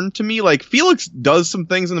not earned to me. Like, Felix does some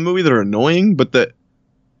things in the movie that are annoying, but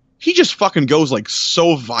he just fucking goes like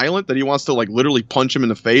so violent that he wants to like literally punch him in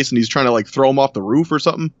the face, and he's trying to like throw him off the roof or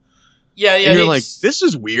something. Yeah. And you're like, this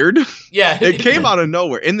is weird. Yeah. It came out of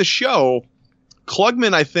nowhere. In the show,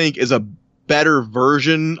 Klugman, I think, is a better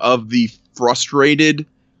version of the frustrated.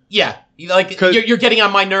 Yeah. Like, you're getting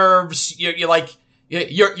on my nerves. You're like,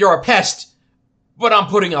 you're a pest, but I'm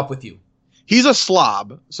putting up with you. He's a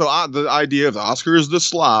slob. So the idea of Oscar is the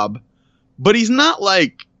slob, but he's not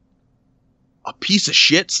like a piece of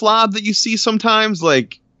shit slob that you see sometimes.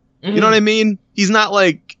 Like, you know what I mean? He's not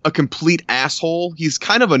like a complete asshole. He's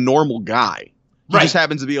kind of a normal guy. He just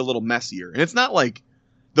happens to be a little messier. And it's not like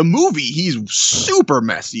the movie. He's super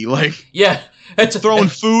messy. Like, yeah, throwing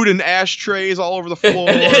food in ashtrays all over the floor.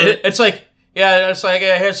 It's like Yeah, it's like,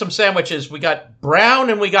 here's some sandwiches. We got brown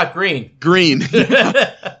and we got green. Green.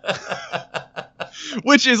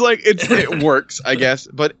 Which is like, it works, I guess.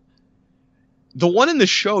 But the one in the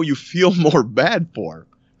show you feel more bad for.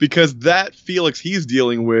 Because that Felix he's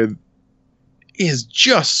dealing with is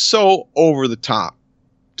just so over the top.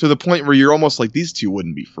 To the point where you're almost like, these two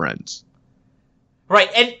wouldn't be friends. Right,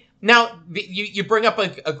 and now you bring up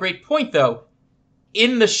a great point, though.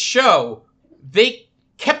 In the show, they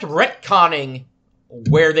kept retconning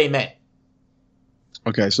where they met.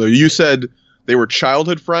 Okay, so you said they were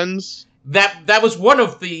childhood friends? That was one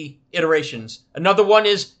of the iterations. Another one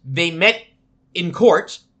is they met in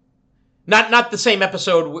court. Not the same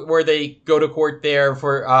episode where they go to court there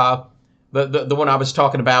for the one I was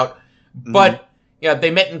talking about. Mm-hmm. But yeah,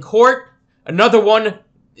 they met in court. Another one,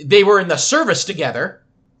 they were in the service together.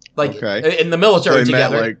 Like in the military so they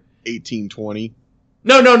together. Met like 1820.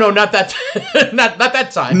 No, not that not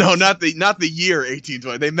that time. No, not the year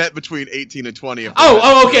 1820. They met between 18 and 20.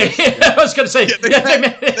 Oh, okay. I was gonna say they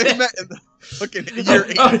met in the fucking year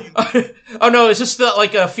 18. Oh no, is this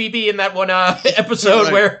like Phoebe in that one episode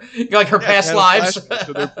right. where like her past lives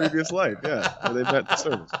to their previous life? Yeah, where they met in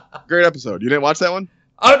service. Great episode. You didn't watch that one?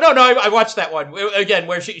 Oh no, I watched that one again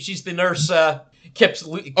where she's the nurse.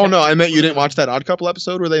 Oh no, I meant you didn't watch that Odd Couple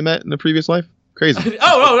episode where they met in the previous life. Crazy.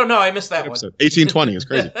 Oh no, I missed that one. 1820 is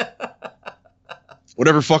crazy.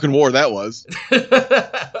 Whatever fucking war that was.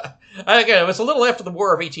 Again, it was a little after the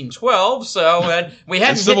War of 1812, so we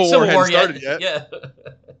hadn't hit Civil War yet. Yeah.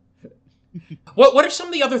 What are some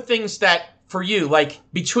of the other things that for you, like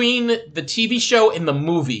between the TV show and the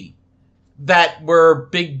movie, that were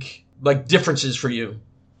big like differences for you?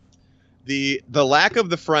 The lack of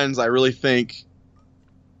the friends, I really think.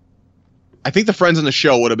 I think the friends in the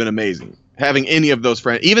show would have been amazing. Having any of those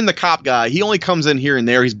friends, even the cop guy, he only comes in here and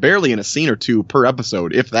there. He's barely in a scene or two per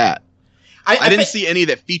episode, if that. I didn't see any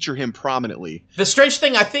that feature him prominently. The strange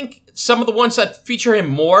thing, I think some of the ones that feature him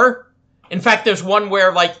more. In fact, there's one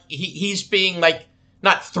where like he's being like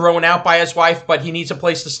not thrown out by his wife, but he needs a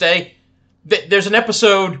place to stay. There's an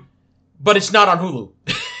episode, but it's not on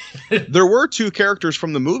Hulu. There were two characters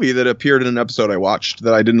from the movie that appeared in an episode I watched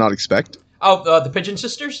that I did not expect. Oh, the Pigeon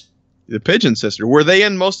Sisters? The Pigeon Sister. Were they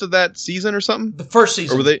in most of that season or something? The first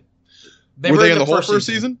season. Or were they? Were they in the whole first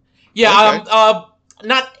season? Yeah. Okay.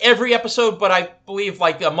 Not every episode, but I believe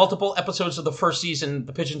like multiple episodes of the first season,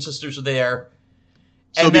 the Pigeon Sisters are there.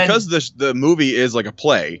 So because the movie is like a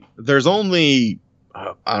play, there's only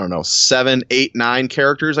I don't know 7, 8, 9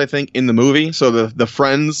 characters I think in the movie. So the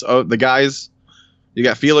friends of the guys, you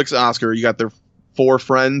got Felix, Oscar, you got their 4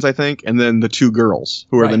 friends I think, and then the 2 girls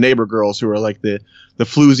who are the neighbor girls who are like the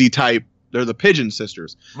floozy type. They're the Pigeon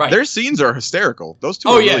Sisters. Right. Their scenes are hysterical. Those two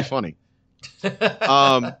are really funny.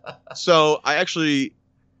 So I actually,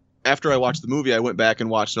 after I watched the movie, I went back and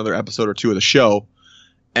watched another episode or 2 of the show,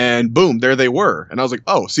 and boom, there they were. And I was like,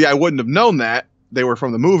 oh, see, I wouldn't have known that they were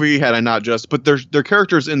from the movie had I not just. But their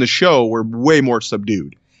characters in the show were way more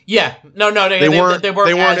subdued. Yeah, no, they weren't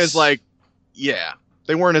as like, yeah,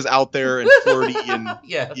 they weren't as out there and flirty and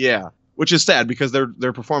yeah, which is sad because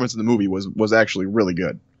their performance in the movie was actually really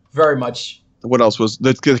good. Very much. What else was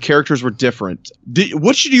the characters were different?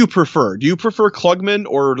 Which do you prefer? Do you prefer Klugman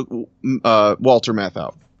or Walter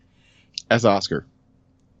Matthau as Oscar?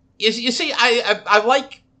 You see, I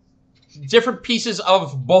like different pieces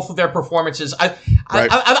of both of their performances.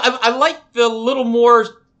 I like the little more,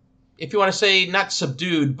 if you want to say, not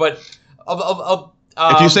subdued, but of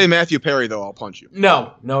if you say Matthew Perry, though, I'll punch you.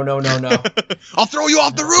 No. I'll throw you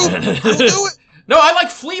off the roof. I'll do it. No, I like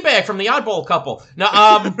Fleabag from the Oddball Couple. No,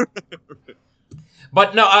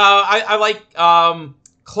 but no, I like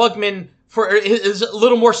Klugman for is a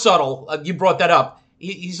little more subtle. You brought that up.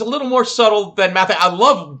 He's a little more subtle than Matthau. I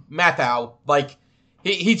love Matthau. Like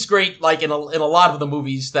he's great. Like in a lot of the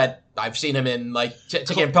movies that I've seen him in, like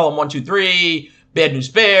Taking Pelham 1, 2, 3, Bad News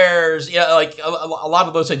Bears. Yeah, like a lot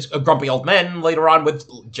of those things. Grumpy Old Men later on with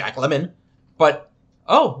Jack Lemmon. But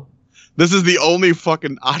this is the only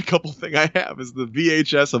fucking Odd Couple thing I have is the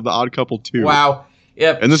VHS of the Odd Couple 2. Wow.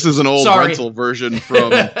 Yep. And this is an old rental version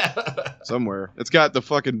from somewhere. It's got the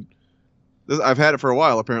fucking. I've had it for a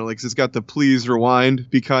while apparently because it's got the "Please Rewind,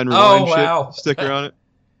 Be Kind, Rewind" shit sticker on it.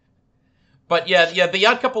 But yeah, the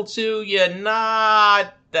Odd Couple 2,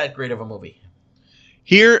 not that great of a movie.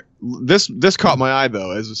 Here, this caught my eye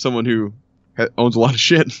though, as someone who owns a lot of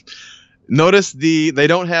shit. Notice they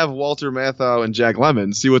don't have Walter Matthau and Jack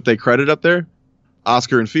Lemmon. See what they credit up there?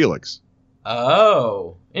 Oscar and Felix.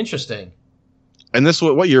 Oh, interesting. And this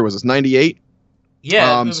what year was this? 98?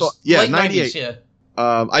 Yeah, late 98. 98. 90s,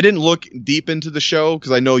 I didn't look deep into the show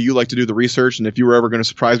because I know you like to do the research, and if you were ever going to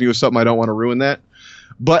surprise me with something, I don't want to ruin that.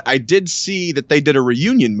 But I did see that they did a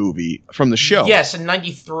reunion movie from the show. Yes, in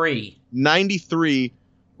 93. 93.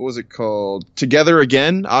 What was it called? Together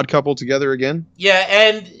Again? Odd Couple Together Again? Yeah,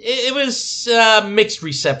 and it was mixed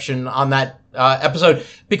reception on that episode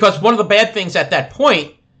because one of the bad things at that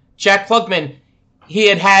point, Jack Klugman, he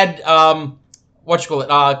had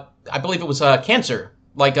I believe it was cancer,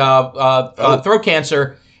 like throat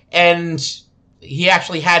cancer, and he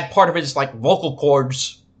actually had part of his like vocal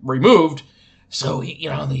cords removed, so he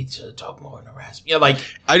needs to talk more in a rasp.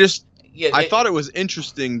 I thought it was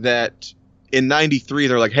interesting that in 93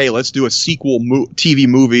 they're like, hey, let's do a sequel TV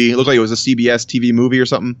movie. It looked like it was a CBS TV movie or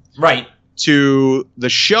something, right? To the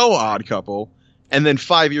show Odd Couple. And then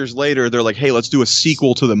 5 years later, they're like, hey, let's do a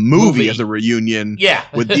sequel to the movie as a reunion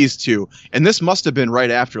with these two. And this must have been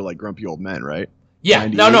right after, like, Grumpy Old Men, right? Yeah.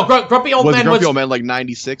 98? No, Grumpy Old Men Grumpy Old Men, like,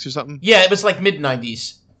 96 or something? Yeah, it was, like,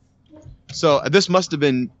 mid-90s. So this must have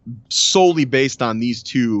been solely based on these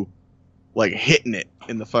two, like, hitting it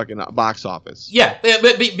in the fucking box office. Yeah,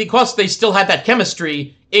 because they still had that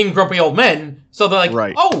chemistry in Grumpy Old Men. So they're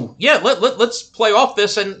like, oh, yeah, let's play off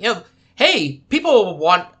this. And, hey, people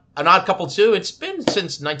want an Odd Couple 2. It's been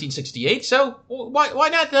since 1968, so why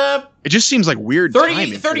not? It just seems like weird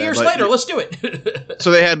 30 years later, let's do it.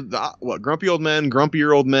 So they had, Grumpy Old Men,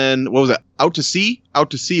 Grumpier Old Men, what was it? Out to Sea?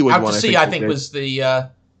 Out to Sea was one, I think was the...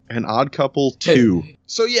 An Odd Couple 2.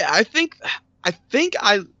 So yeah, I think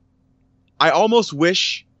I almost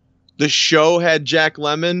wish the show had Jack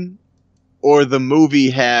Lemmon or the movie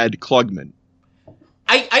had Klugman.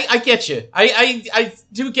 I get you. I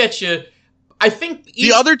do get you. I think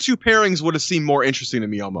the other two pairings would have seemed more interesting to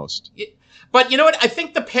me almost. But you know what? I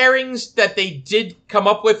think the pairings that they did come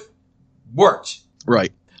up with worked.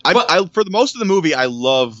 Right. I for the most of the movie, I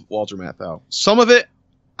love Walter Matthau. Some of it,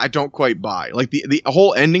 I don't quite buy. Like the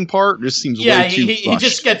whole ending part just seems way too he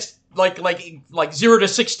just gets like 0 to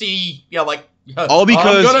 60. Yeah, like all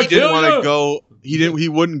because he didn't want to go. He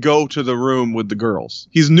wouldn't go to the room with the girls.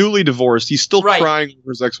 He's newly divorced. He's still crying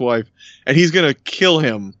over his ex-wife, and he's gonna kill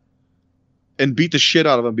him and beat the shit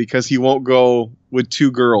out of him because he won't go with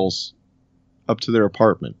two girls up to their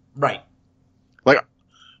apartment. Right. Like,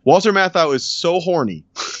 Walter Matthau is so horny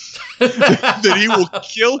that he will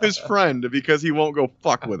kill his friend because he won't go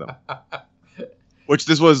fuck with him. Which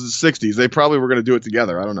this was the 60s. They probably were going to do it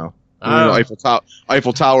together. I don't know.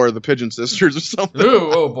 Eiffel Tower, the Pigeon Sisters or something.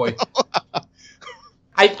 Ooh, oh boy.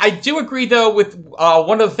 I do agree, though, with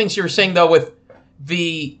one of the things you were saying, though, with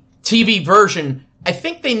the TV version. I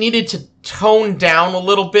think they needed to tone down a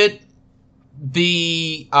little bit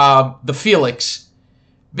the Felix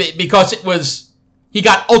because he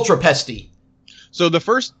got ultra pesty. So the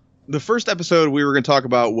first episode we were going to talk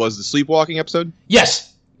about was the sleepwalking episode.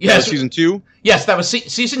 Yes. That was season 2. Yes, that was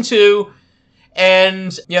season 2,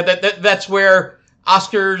 and that's where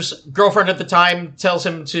Oscar's girlfriend at the time tells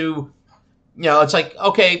him to, it's like,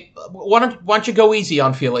 okay, why don't you go easy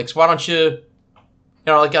on Felix? Why don't you,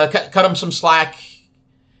 cut him some slack?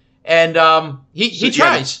 And he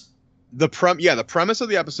tries. The premise of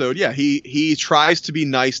the episode, he tries to be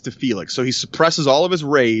nice to Felix, so he suppresses all of his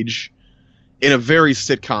rage in a very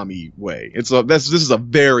sitcom-y way. This is a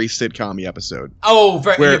very sitcom-y episode. Oh,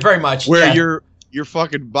 very much. Where your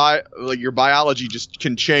fucking your biology just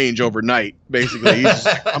can change overnight. Basically, he's just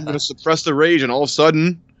like, I'm going to suppress the rage, and all of a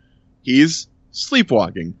sudden, he's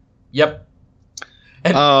sleepwalking. Yep.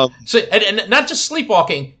 And and not just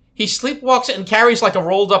sleepwalking. He sleepwalks and carries like a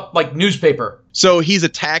rolled up like newspaper. So he's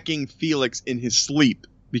attacking Felix in his sleep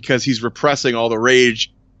because he's repressing all the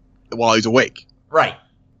rage while he's awake. Right.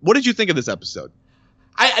 What did you think of this episode?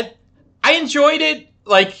 I enjoyed it.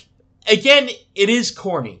 Like, again, it is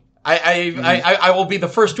corny. I will be the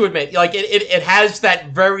first to admit. Like, it has that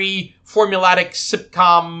very formulaic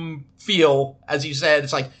sitcom feel, as you said.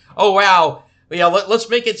 It's like, oh wow, let's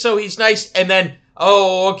make it so he's nice, and then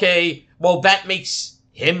okay, well that makes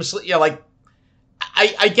him sleep. Like,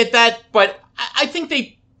 I get that, but I think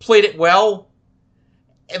they played it well.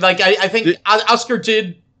 Like, I think Oscar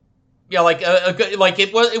did. Like a good, like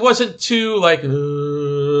it wasn't too like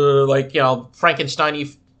Frankenstein-y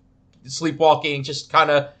sleepwalking. Just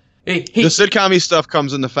kind of the sitcom-y stuff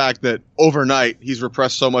comes in the fact that overnight he's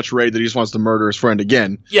repressed so much rage that he just wants to murder his friend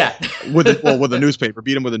again. Yeah, with a newspaper,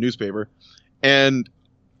 beat him with a newspaper, and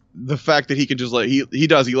the fact that he can just he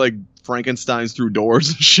Frankensteins through doors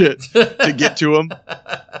and shit to get to him,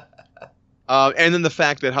 and then the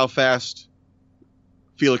fact that how fast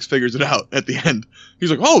Felix figures it out at the end. He's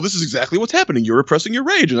like, oh, this is exactly what's happening. You're repressing your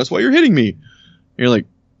rage, and that's why you're hitting me. And you're like,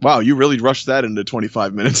 Wow, you really rushed that into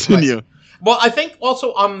 25 minutes, didn't you? Well, I think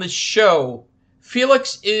also on the show,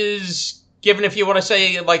 Felix is given, if you want to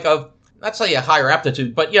say like not say a higher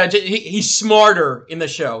aptitude, but yeah, he's smarter in the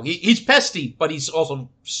show. He's pesty, but he's also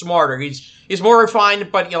smarter. He's more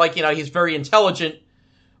refined, but he's very intelligent,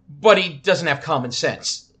 but he doesn't have common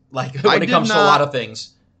sense. Like when it comes to a lot of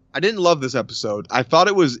things. I didn't love this episode. I thought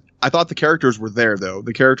the characters were there though.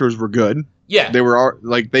 The characters were good. Yeah. They were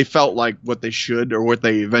they felt like what they should or what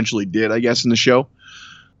they eventually did, I guess, in the show.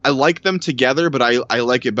 I like them together, but I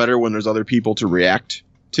like it better when there's other people to react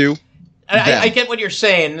to. I get what you're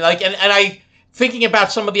saying. Like, and I thinking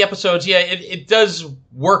about some of the episodes, yeah, it does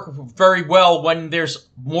work very well when there's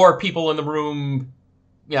more people in the room,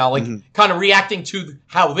 kind of reacting to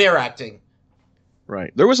how they're acting.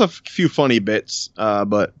 Right. There was a few funny bits,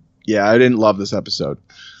 but yeah, I didn't love this episode.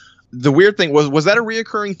 The weird thing was that a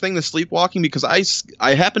reoccurring thing, the sleepwalking? Because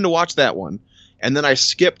I happened to watch that one, and then I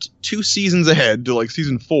skipped 2 seasons ahead to like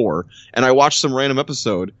season 4, and I watched some random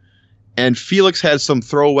episode, and Felix had some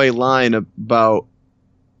throwaway line about.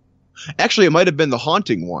 Actually, it might have been the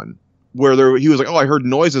haunting one where he was like, "Oh, I heard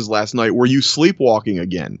noises last night. Were you sleepwalking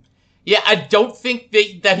again?" Yeah, I don't think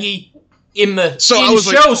that he in the show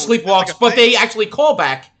sleepwalks, but they actually call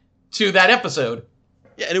back to that episode.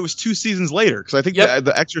 Yeah, and it was 2 seasons later, because I think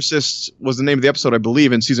The Exorcist was the name of the episode, I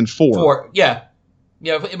believe, in season 4. 4, yeah.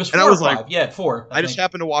 Yeah, it was 4 or 5. Yeah, 4. I just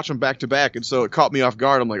happened to watch them back to back, and so it caught me off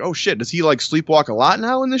guard. I'm like, oh shit, does he like sleepwalk a lot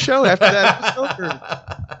now in the show after that episode?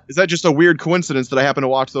 Or is that just a weird coincidence that I happen to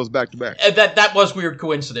watch those back to back? That was weird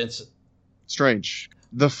coincidence. Strange.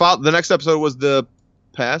 The next episode was the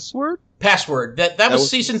Password? Password. That was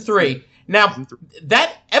season 3. Now,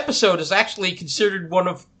 that episode is actually considered one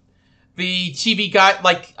of the TV guide,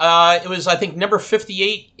 it was, I think, number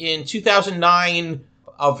 58 in 2009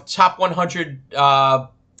 of top 100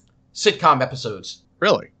 sitcom episodes.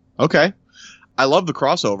 Really? Okay. I love the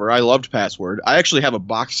crossover. I loved Password. I actually have a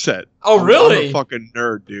box set. Oh, really? I'm a fucking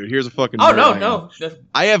nerd, dude. Here's a fucking nerd. Oh, no.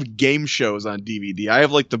 I have game shows on DVD. I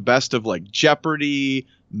have, the best of, Jeopardy,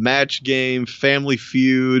 Match Game, Family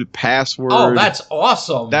Feud, Password. Oh, that's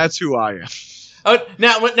awesome. That's who I am.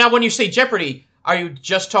 Now, when you say Jeopardy, are you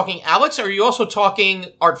just talking Alex, or are you also talking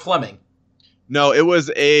Art Fleming? No, it was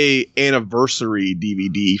a anniversary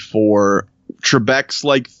DVD for Trebek's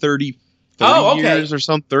 30 years or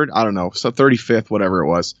something. I don't know, so 35th, whatever it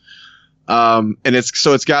was. And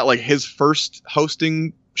it's got his first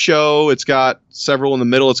hosting show. It's got several in the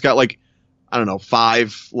middle. It's got I don't know,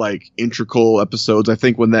 5 integral episodes. I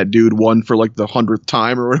think when that dude won for the 100th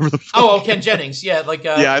time or whatever the fuck. Oh, Ken Jennings, yeah,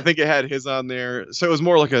 yeah, I think it had his on there. So it was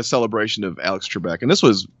more like a celebration of Alex Trebek, and this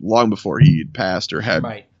was long before he had passed or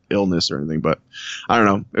had illness or anything. But I don't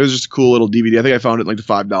know, it was just a cool little DVD. I think I found it in the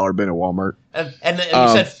 $5 bin at Walmart. And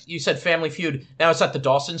you said Family Feud. Now it's not the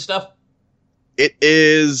Dawson stuff. It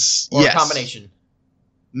is, or yes. A combination.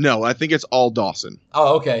 No, I think it's all Dawson.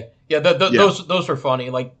 Oh, okay, yeah. Those were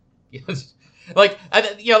funny.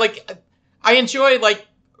 I enjoy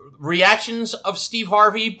reactions of Steve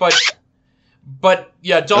Harvey, but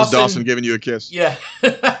yeah, Dawson giving you a kiss. Yeah,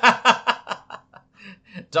 you couldn't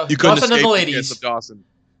Dawson escape and the ladies. The kiss of Dawson.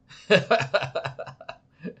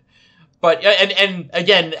 But and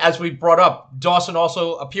again, as we brought up, Dawson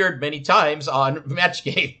also appeared many times on Match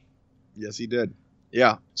Game. Yes, he did.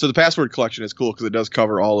 Yeah. So the Password collection is cool because it does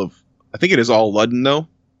cover all of. I think it is all Ludden though.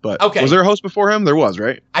 But was there a host before him? There was,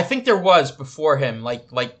 right? I think there was before him, like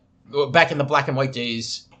back in the black and white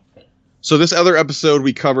days. So this other episode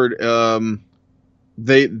we covered,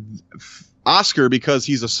 Oscar, because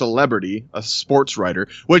he's a celebrity, a sports writer,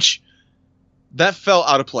 which that fell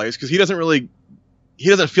out of place because he doesn't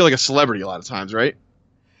feel like a celebrity a lot of times, right?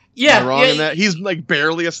 Yeah, am I wrong in that? He's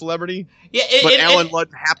barely a celebrity. Yeah, but Alan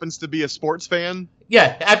Ludden happens to be a sports fan.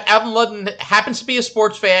 Yeah, Alan Ludden happens to be a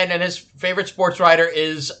sports fan, and his favorite sports writer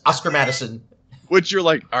is Oscar Madison. Which you're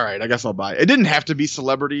like, all right, I guess I'll buy it. It didn't have to be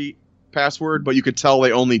celebrity Password, but you could tell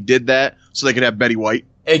they only did that so they could have Betty White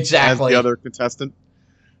as the other contestant.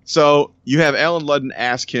 So you have Alan Ludden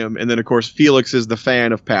ask him, and then, of course, Felix is the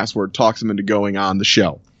fan of Password, talks him into going on the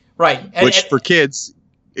show. Right. Which, for kids,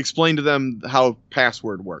 explain to them how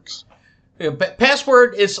Password works.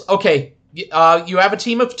 Password is, okay, you have a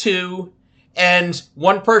team of 2, and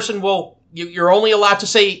one person will, you're only allowed to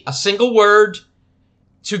say a single word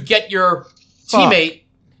to get your teammate,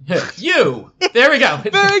 you. There we go.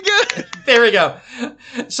 Very good. There we go.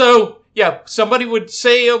 So, yeah, somebody would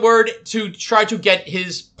say a word to try to get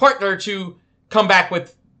his partner to come back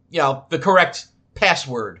with, the correct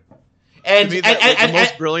password. And the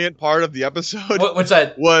most brilliant part of the episode what's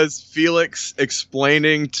that? Was Felix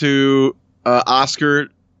explaining to Oscar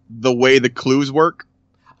the way the clues work.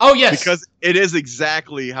 Oh, yes. Because it is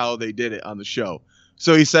exactly how they did it on the show.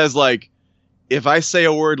 So he says, like, if I say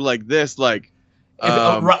a word like this, like...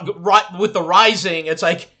 with the rising, it's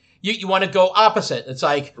like, you want to go opposite. It's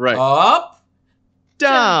like, right. Up,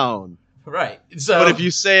 down. Right. So, but if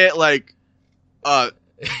you say it, like,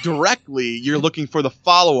 directly, you're looking for the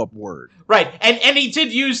follow-up word. Right. And he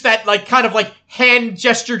did use that, like, kind of, like, hand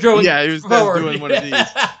gesture going Yeah, he was forward. doing one of these.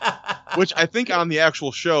 Which I think on the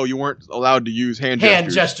actual show, you weren't allowed to use hand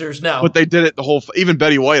gestures, no. But they did it the whole... Even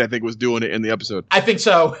Betty White, I think, was doing it in the episode. I think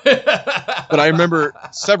so. But I remember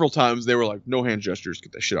several times they were like, no hand gestures,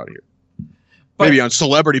 get that shit out of here. But, maybe on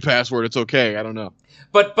Celebrity Password, it's okay, I don't know.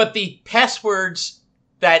 But the passwords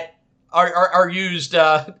that are used,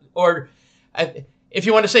 or if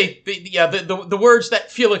you want to say, the words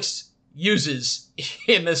that Felix uses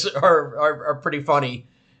in this are pretty funny.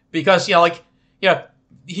 Because,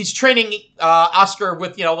 he's training Oscar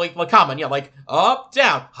with, like common, like up,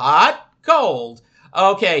 down, hot, cold.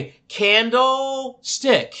 Okay, candle,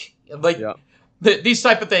 stick. Like these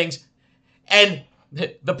type of things. And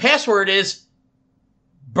the password is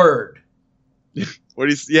bird. What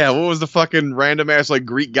was the fucking random ass like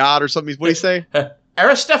Greek god or something? What do you say?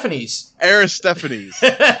 Aristophanes.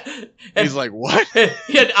 He's like, what?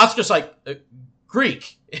 Yeah, Oscar's like,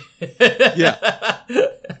 Greek. Yeah.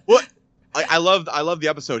 What? I love the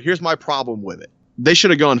episode. Here's my problem with it. They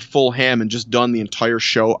should have gone full ham and just done the entire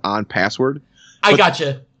show on Password. I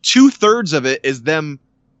gotcha. 2/3 of it is them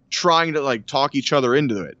trying to like talk each other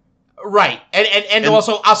into it. Right. And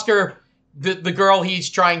also Oscar, the girl he's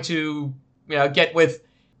trying to get with,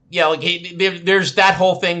 there's that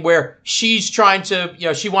whole thing where she's trying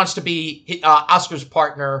to, she wants to be Oscar's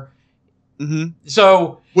partner. Mm-hmm.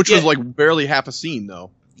 So, which was like barely half a scene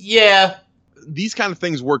though. Yeah. These kind of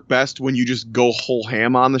things work best when you just go whole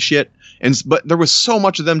ham on the shit. But there was so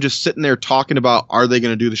much of them just sitting there talking about, are they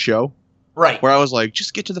going to do the show? Right. Where I was like,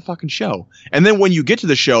 just get to the fucking show. And then when you get to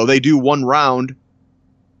the show, they do one round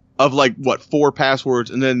of like, 4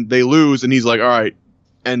 passwords, and then they lose, and he's like, all right,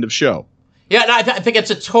 end of show. Yeah, and I think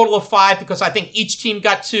it's a total of 5, because I think each team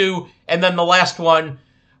got 2, and then the last one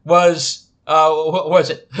was, what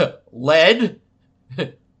was it? Lead?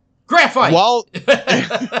 Graphite!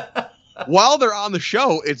 While they're on the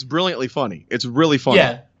show, it's brilliantly funny. It's really funny.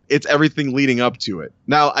 Yeah. It's everything leading up to it.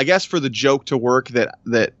 Now, I guess for the joke to work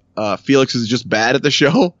that Felix is just bad at the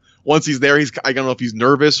show. Once he's there, I don't know if he's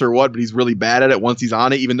nervous or what, but he's really bad at it once he's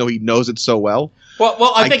on it, even though he knows it so well.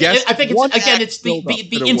 Well, I think it's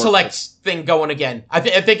the intellect thing going again. I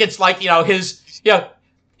think it's like, his,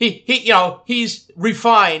 he's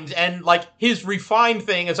refined, and like his refined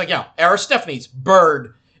thing is like, Aristophanes,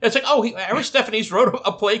 bird. It's like, Aristophanes wrote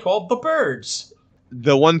a play called The Birds.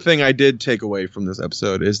 The one thing I did take away from this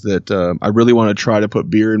episode is that I really want to try to put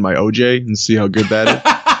beer in my OJ and see how good that is.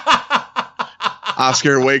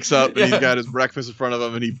 Oscar wakes up and he's got his breakfast in front of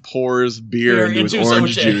him and he pours beer into his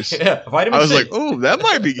orange juice. Yeah, vitamin C. I was like, oh, that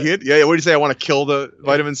might be good. Yeah, what do you say? I want to kill the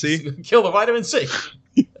vitamin C? Kill the vitamin C.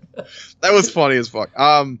 That was funny as fuck.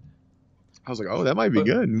 I was like, oh, that might be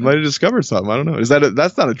good. You might have discovered something. I don't know.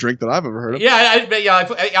 That's not a drink that I've ever heard of. Yeah,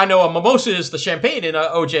 I know a mimosa is the champagne in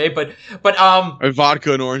OJ, but and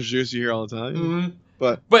vodka and orange juice you hear all the time. Mm-hmm.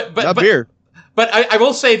 But not beer. But I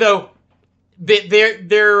will say though,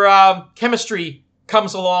 their chemistry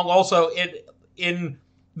comes along also in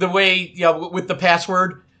the way with the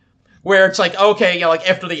password, where it's like, okay, like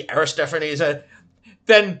after the Aristophanes,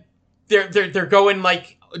 then they're going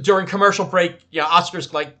like. During commercial break,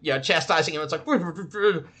 Oscar's like, chastising him. It's like,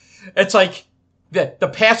 the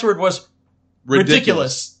password was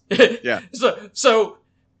ridiculous. Yeah. So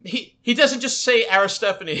he doesn't just say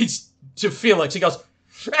Aristophanes to Felix. He goes,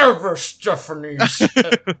 Aristophanes.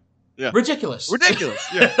 Yeah. Ridiculous.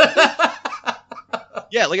 Yeah.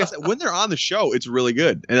 Yeah, like I said, when they're on the show, it's really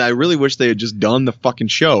good. And I really wish they had just done the fucking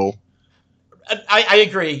show. I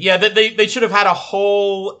agree. Yeah, they should have had a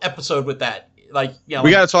whole episode with that. Like,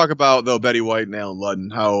 we got to talk about though Betty White and Alan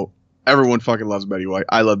Ludden. How everyone fucking loves Betty White.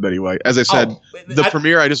 I love Betty White. As I said, the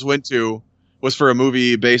premiere I just went to was for a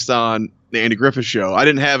movie based on the Andy Griffith Show. I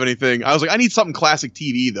didn't have anything. I was like, I need something classic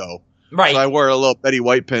TV though. Right. So I wore a little Betty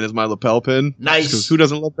White pin as my lapel pin. Nice. Because who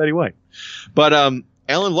doesn't love Betty White? But Alan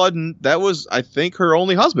Ludden, that was I think her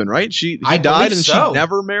only husband, right? He died and she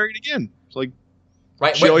never married again. It's like.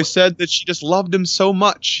 Right. She always said that she just loved him so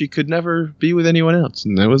much she could never be with anyone else,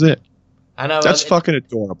 and that was it. I know that's fucking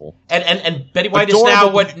adorable. And Betty White is now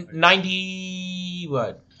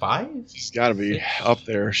 95? She's got to be up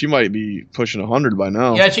there. She might be pushing 100 by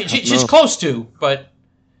now. Yeah, she's close to, but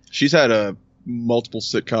she's had multiple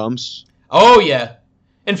sitcoms. Oh yeah,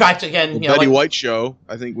 In fact, again, The Betty White show,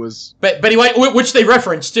 I think, was... Betty White, which they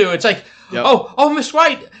reference, too. It's like, Yep. oh, Miss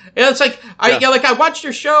White. And it's like, Yeah. I watched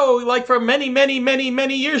your show, like, from many, many, many,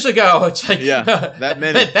 many years ago. It's like... Yeah, that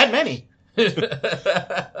many. that many.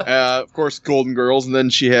 Of course, Golden Girls, and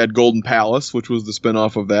then she had Golden Palace, which was the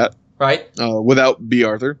spinoff of that, Right? without B.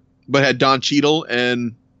 Arthur, but had Don Cheadle,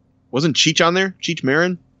 and wasn't Cheech on there? Cheech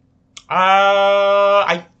Marin?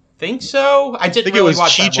 I think so. I didn't I think really it was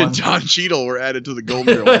watch Cheech that and one. Don Cheadle were added to the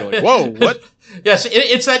Golden Girls. You're like, whoa, what? Yes,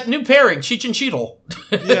 it's that new pairing, Cheech and Cheadle.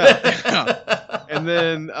 Yeah. And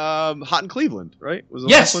then Hot in Cleveland, right? Was the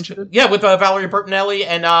last Yes. one she did? Yeah, with Valerie Bertinelli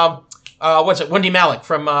and Wendy Malick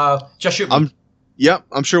from Just Shoot Me. Yep,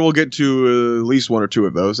 I'm sure we'll get to at least one or two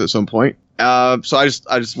of those at some point. So I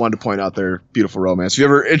just wanted to point out their beautiful romance. If you're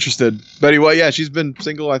ever interested, Betty White, yeah, she's been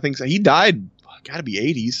single. I think he died. Got to be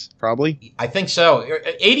 80s, probably. I think so.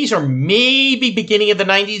 80s or maybe beginning of the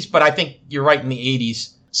 90s, but I think you're right in the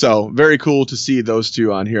 80s. So very cool to see those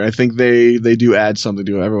two on here. I think they do add something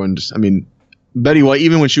to everyone. I mean, Betty White,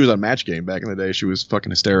 even when she was on Match Game back in the day, she was fucking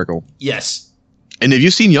hysterical. Yes. And have you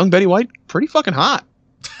seen young Betty White? Pretty fucking hot.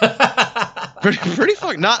 pretty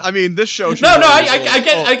fucking not. I mean, this show. No,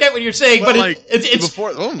 I get what you're saying, but like, it's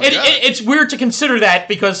before. Oh my God. it's weird to consider that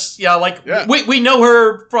because Yeah. we know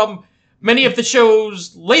her from many of the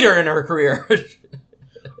shows later in her career.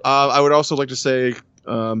 I would also like to say,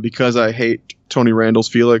 because I hate Tony Randall's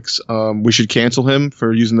Felix, we should cancel him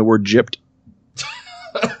for using the word gypped.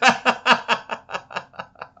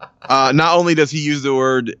 Not only does he use the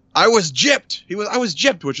word, I was gypped, I was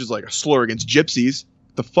gypped, which is like a slur against gypsies.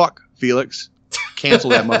 The fuck, Felix?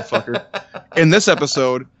 Cancel that motherfucker. In this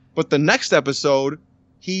episode, but the next episode,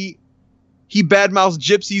 he badmouths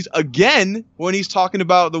gypsies again when he's talking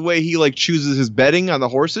about the way he like chooses his bedding on the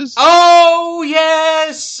horses. Oh,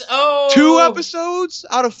 yes. Oh. 2 episodes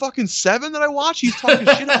out of fucking 7 that I watch, he's talking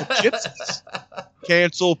shit about gypsies.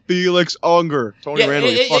 Cancel Felix Unger. Tony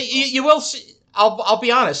Randall, you fuck. You will see. I'll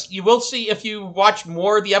be honest. You will see if you watch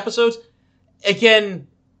more of the episodes. Again,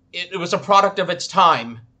 it was a product of its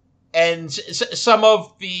time, and some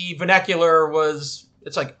of the vernacular was.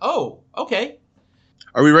 It's like, oh, okay.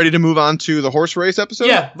 Are we ready to move on to the horse race episode?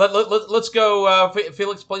 Yeah, let's go.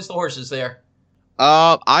 Felix plays the horses there.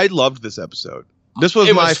 I loved this episode. This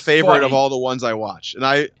was my favorite funny. of all the ones I watched. And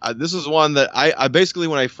I this is one that I basically,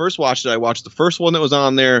 when I first watched it, I watched the first one that was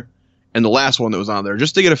on there and the last one that was on there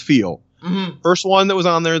just to get a feel. Mm-hmm. First one that was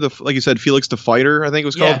on there, like you said, Felix the Fighter, I think it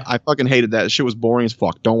was called. Yeah. I fucking hated that. Shit was boring as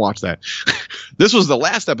fuck. Don't watch that. This was the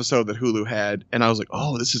last episode that Hulu had, and I was like,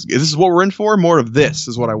 oh, this is what we're in for? More of this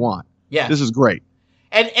is what I want. Yeah. This is great.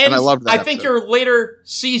 And I loved that I think episode. your later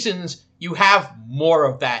seasons, you have more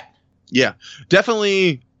of that. Yeah,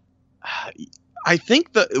 definitely. I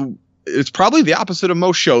think that it's probably the opposite of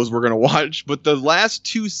most shows we're going to watch, but the last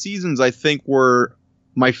 2 seasons I think were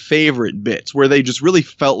my favorite bits, where they just really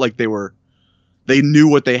felt like they knew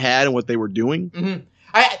what they had and what they were doing. Mm-hmm.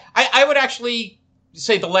 I would actually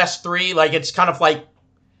say the last 3, like it's kind of like,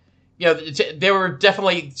 you know, there were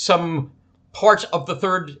definitely some parts of the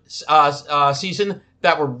 3rd season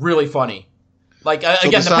that were really funny. Like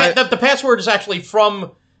again, the password is actually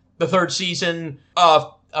from the 3rd season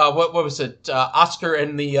of what was it? Oscar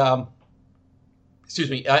and the and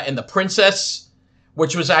the Princess,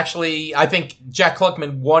 which was actually, I think Jack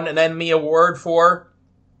Klugman won an Emmy Award for.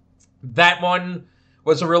 That one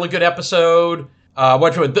was a really good episode.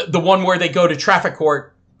 The one where they go to traffic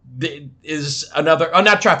court is another. Oh,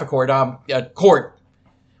 not traffic court. Court,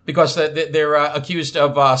 because they're accused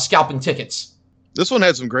of scalping tickets. This one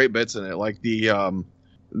had some great bits in it, like the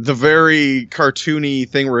very cartoony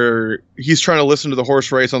thing where he's trying to listen to the horse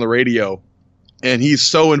race on the radio, and he's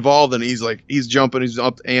so involved, and he's jumping, he's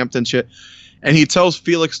up amped and shit, and he tells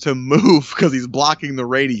Felix to move because he's blocking the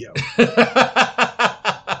radio.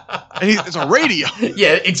 And it's a radio.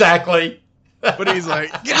 Yeah, exactly. But he's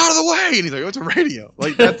like, get out of the way, and he's like, oh, it's a radio.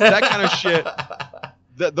 Like that kind of shit.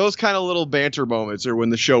 Those kind of little banter moments are when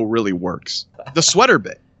the show really works. The sweater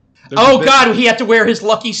bit. God, he had to wear his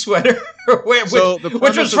lucky sweater, which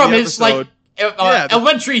was from his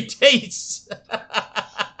elementary tastes.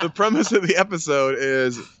 The premise of the episode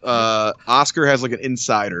is Oscar has like an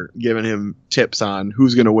insider giving him tips on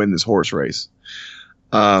who's going to win this horse race.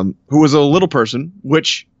 Who was a little person,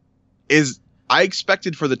 which is, I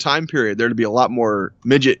expected for the time period there to be a lot more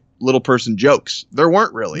midget little person jokes. There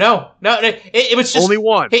weren't really. No, it was just only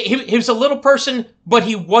one. He was a little person, but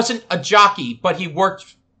he wasn't a jockey, but he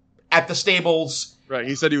worked at the stables. Right,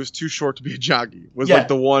 he said he was too short to be a jockey. Was like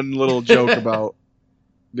the one little joke about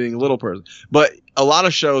being a little person. But a lot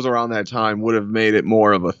of shows around that time would have made it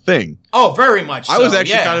more of a thing. Oh, very much so. I was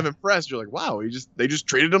actually kind of impressed. You're like, wow, they just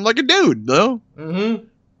treated him like a dude, though. Mm-hmm.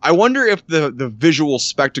 I wonder if the visual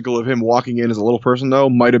spectacle of him walking in as a little person, though,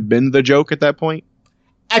 might have been the joke at that point.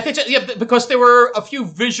 I think so, yeah, because there were a few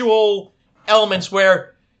visual elements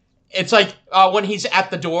where it's like when he's at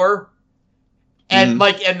the door, and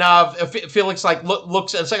Felix like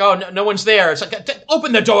looks, and it's like, oh, no one's there. It's like,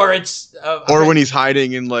 open the door. It's or when he's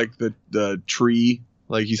hiding in like the tree,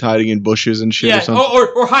 like he's hiding in bushes and shit or something.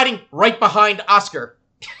 Or hiding right behind Oscar.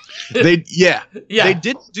 They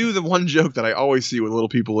didn't do the one joke that I always see with little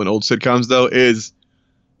people in old sitcoms, though, is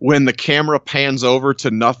when the camera pans over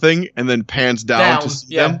to nothing and then pans down to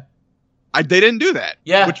see them. They didn't do that.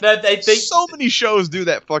 Yeah, so many shows do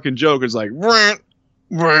that fucking joke. It's like, you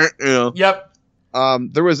know. Yep.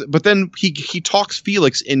 But then he talks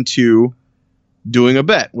Felix into doing a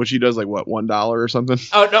bet, which he does like what, $1 or something.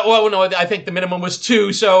 Oh no! Well, no, I think the minimum was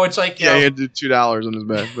 $2, so it's like he had to do $2 on his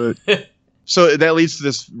bet. But so that leads to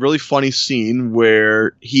this really funny scene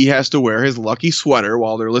where he has to wear his lucky sweater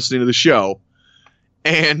while they're listening to the show,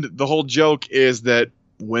 and the whole joke is that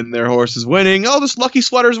when their horse is winning, oh, this lucky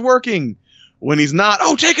sweater's working. When he's not,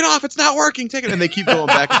 oh, take it off, it's not working, take it. And they keep going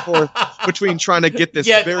back and forth between trying to get this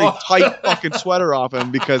very tight fucking sweater off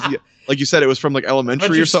him because, like you said, it was from like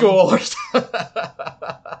elementary or something.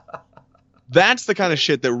 That's the kind of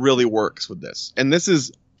shit that really works with this. And this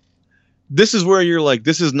is where you're like,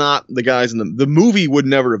 this is not the guys in the movie would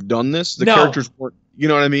never have done this. The characters weren't, you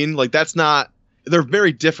know what I mean? Like that's not, they're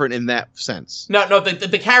very different in that sense. No,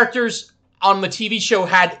 the characters on the TV show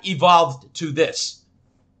had evolved to this.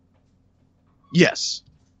 Yes.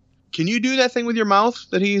 Can you do that thing with your mouth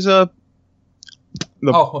that he's yeah.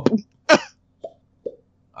 Oh,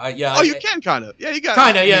 you can kind of. Yeah, you got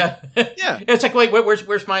kind of. Yeah. Yeah. It's like, wait,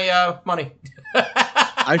 where's my money?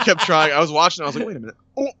 I kept trying. I was watching. I was like, wait a minute.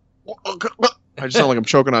 I just sound like I'm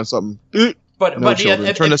choking on something. But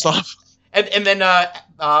children, turn this off. And then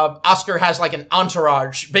Oscar has like an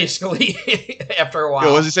entourage, basically, after a while.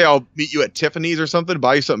 Yo, what does he say? I'll meet you at Tiffany's or something,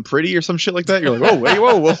 buy you something pretty or some shit like that? You're like,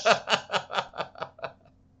 whoa.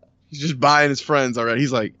 He's just buying his friends already.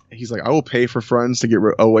 He's like, I will pay for friends to get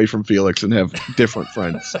away from Felix and have different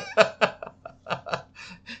friends.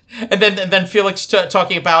 And then Felix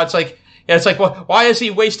talking about, it's like, well, why is he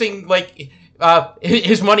wasting like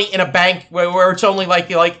his money in a bank where it's only like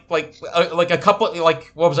a couple, like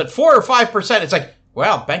what was it, 4 or 5%? It's like,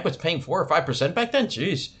 wow, bank was paying 4 or 5% back then.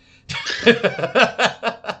 Jeez.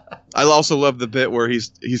 I also love the bit where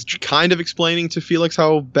he's kind of explaining to Felix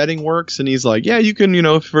how betting works, and he's like, yeah, you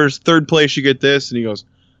can, for third place you get this, and he goes,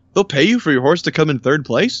 they'll pay you for your horse to come in third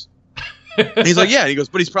place? And he's like, yeah, and he goes,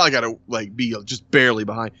 but he's probably got to like be just barely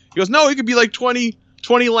behind. He goes, no, he could be like 20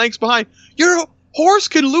 lengths behind. Your horse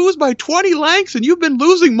can lose by 20 lengths, and you've been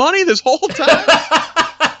losing money this whole time?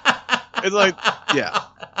 It's like, yeah.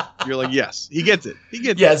 You're like, yes, he gets it.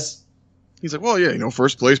 Yes. He's like, well, yeah,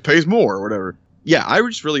 first place pays more or whatever. Yeah, I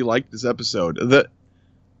just really liked this episode.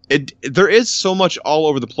 There is so much all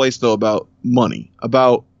over the place, though, about money.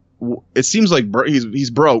 It seems like he's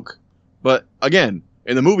broke, but again,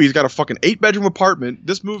 in the movie, he's got a fucking 8-bedroom apartment.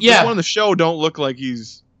 This one in the show don't look like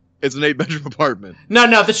it's an 8-bedroom apartment.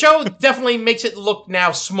 No, the show definitely makes it look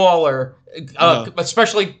now smaller,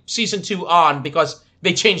 especially season 2 on, because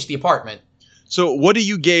they changed the apartment. So what do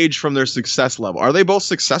you gauge from their success level? Are they both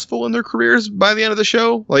successful in their careers by the end of the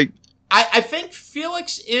show? Like, I think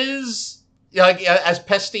Felix is, like, as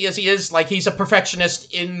pesty as he is, like, he's a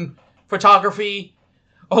perfectionist in photography.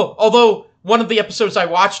 Oh, although one of the episodes I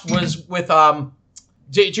watched was with,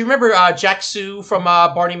 do you remember Jack Sue from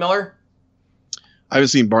Barney Miller? I haven't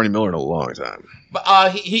seen Barney Miller in a long time.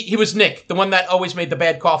 But he was Nick, the one that always made the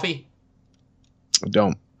bad coffee. I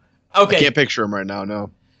don't. Okay. I can't picture him right now,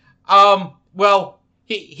 no. Well,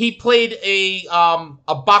 he played a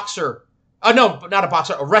boxer. No, not a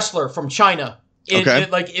boxer, a wrestler from China. In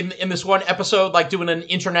this one episode, like doing an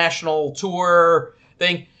international tour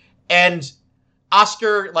thing. And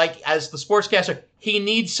Oscar, like, as the sportscaster, he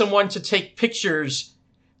needs someone to take pictures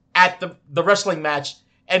at the wrestling match.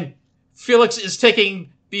 And Felix is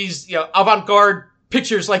taking these, avant-garde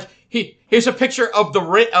pictures. Like, here's a picture of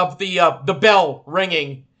the bell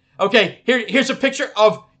ringing. Okay, here's a picture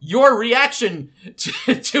of your reaction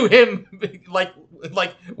to him, like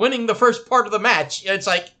winning the first part of the match. It's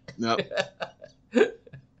like, yep.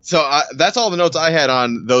 So that's all the notes I had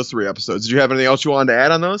on those 3 episodes. Did you have anything else you wanted to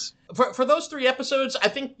add on those? For those 3 episodes, I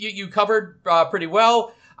think you covered pretty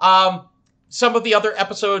well. Some of the other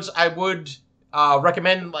episodes I would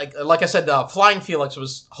recommend, like I said, Flying Felix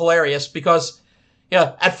was hilarious because,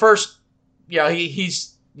 at first,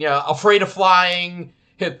 he's afraid of flying.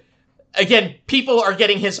 Again, people are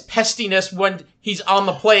getting his pestiness when he's on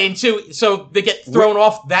the plane too, so they get thrown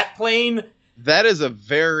off that plane. That is a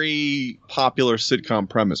very popular sitcom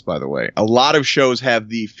premise, by the way. A lot of shows have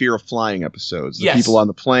the fear of flying episodes. The people on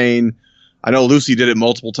the plane. I know Lucy did it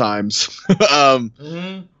multiple times.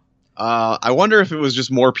 I wonder if it was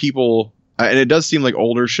just more people, and it does seem like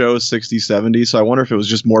older shows, 60s, 70s, so I wonder if it was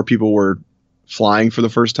just more people were flying for the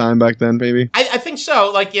first time back then, maybe? I think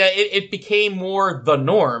so. Like, it became more the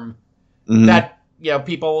norm that,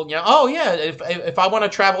 people, oh, yeah, if I want to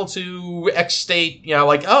travel to X state,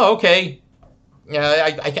 like, oh, okay.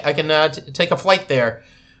 Yeah, I can take a flight there.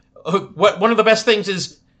 One of the best things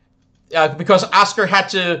is because Oscar had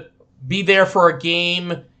to be there for a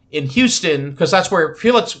game in Houston, because that's where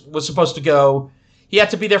Felix was supposed to go. He had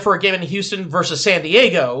to be there for a game in Houston versus San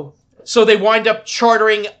Diego. So they wind up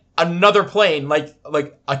chartering another plane, like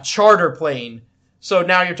a charter plane. So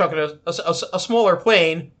now you're talking a smaller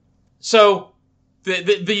plane. So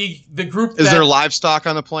the group is there livestock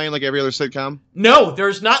on the plane like every other sitcom? No,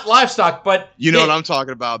 there's not livestock, but you know what I'm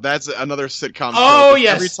talking about. That's another sitcom. Oh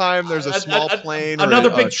yes. Every time there's a small plane,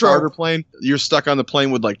 another or big a charter plane, you're stuck on the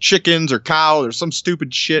plane with like chickens or cows or some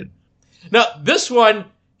stupid shit. Now this one,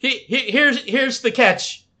 here's the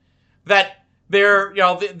catch, that they're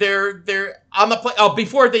on the plane. Oh,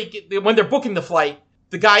 before when they're booking the flight,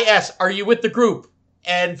 the guy asks, "Are you with the group?"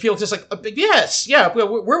 And Felix is like, "Yes, yeah,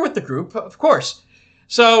 we're with the group, of course."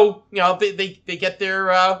 So, they get their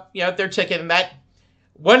their ticket, and that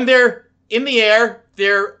when they're in the air,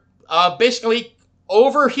 they're basically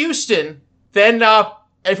over Houston. Then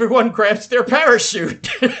everyone grabs their parachute.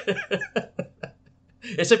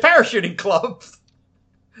 It's a parachuting club.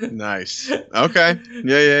 Nice. Okay.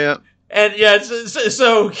 Yeah. And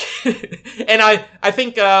so and I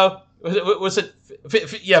think was it?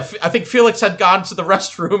 Yeah, I think Felix had gone to the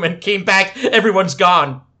restroom and came back. Everyone's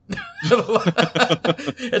gone.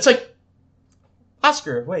 It's like,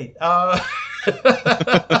 Oscar, wait.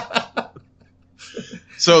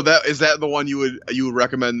 So is that the one you would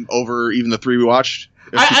recommend over even the three we watched?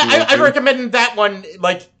 I recommend that one,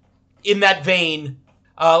 like, in that vein.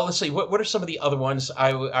 Let's see, what are some of the other ones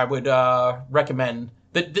I would recommend?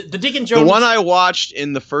 The Deacon Jones. The one I watched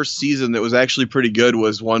in the first season that was actually pretty good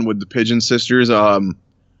was one with the Pigeon sisters.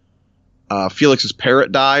 Felix's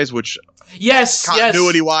parrot dies, which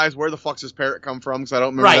continuity-wise, where the fuck's his parrot come from? Because I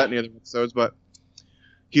don't remember that in the other episodes, but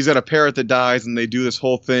he's got a parrot that dies, and they do this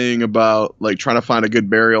whole thing about like trying to find a good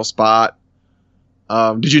burial spot.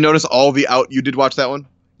 Did you notice you did watch that one?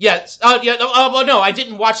 Yes. No, I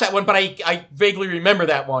didn't watch that one, but I vaguely remember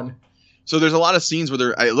that one. So there's a lot of scenes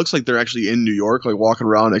where it looks like they're actually in New York, like walking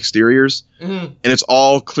around exteriors, and it's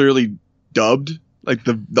all clearly dubbed. Like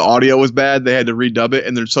the audio was bad, they had to redub it,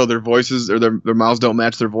 and their voices or their mouths don't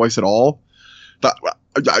match their voice at all. But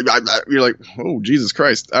you're like, oh Jesus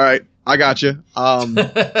Christ! All right, I got you.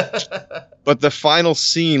 But the final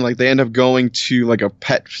scene, like they end up going to like a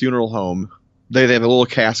pet funeral home. They have a little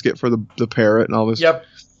casket for the parrot and all this. Yep.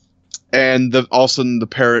 And all of a sudden the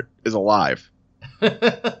parrot is alive.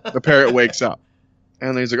 The parrot wakes up,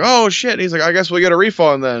 and he's like, "Oh shit!" And he's like, "I guess we get a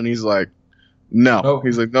refund then." And he's like, "No." Oh.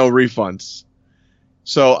 He's like, "No refunds."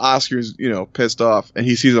 So Oscar's, pissed off, and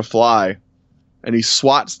he sees a fly, and he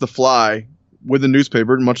swats the fly with a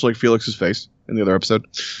newspaper, much like Felix's face in the other episode.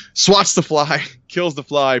 Swats the fly, kills the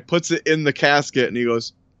fly, puts it in the casket, and he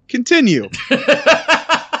goes, "Continue."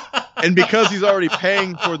 And because he's already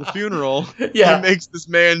paying for the funeral, he makes this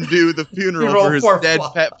man do the funeral for his dead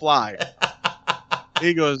pet fly.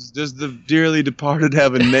 He goes, "Does the dearly departed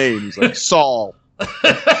have a name?" He's like, "Saul."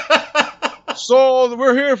 "Saul,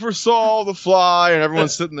 we're here for Saul the fly," and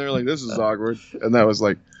everyone's sitting there like, "This is awkward." And that was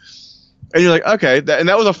like, and you're like, okay, and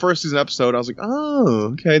that was a first season episode. I was like,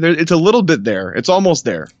 oh, okay, it's a little bit there. It's almost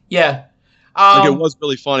there. Yeah, it was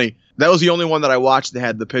really funny. That was the only one that I watched that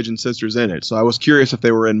had the Pigeon sisters in it, so I was curious if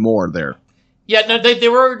they were in more there. Yeah, no, they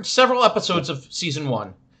were in several episodes of season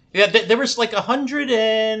 1. Yeah, there was like 100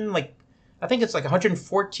 and like, I think it's like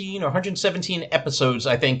 114 or 117 episodes,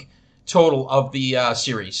 I think, total of the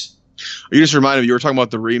series. You just reminded me, you were talking about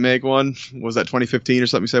the remake one. Was that 2015 or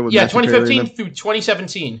something you said? Yeah, 2015 through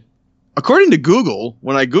 2017. According to Google,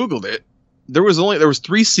 when I Googled it, there was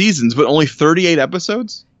 3 seasons, but only 38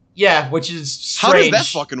 episodes? Yeah, which is strange. How does that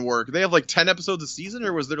fucking work? They have like 10 episodes a season,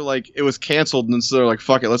 or was there like, it was canceled and so they're like,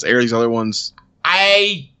 fuck it, let's air these other ones?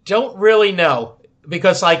 I don't really know.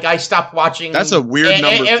 Because like I stopped watching. That's a weird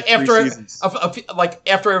number after seasons.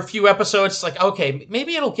 After a few episodes, it's like, okay,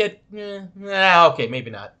 maybe it'll get. Okay,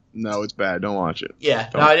 maybe not. No, it's bad. Don't watch it. Yeah,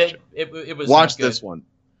 it was. Watch this one.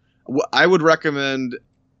 I would recommend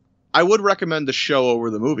I would recommend the show over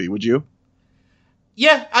the movie. Would you?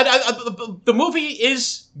 Yeah, the movie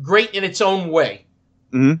is great in its own way.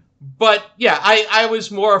 Mm-hmm. But yeah, I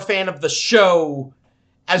was more a fan of the show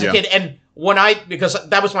as a kid. And because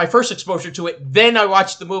that was my first exposure to it, then I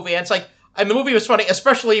watched the movie, and the movie was funny,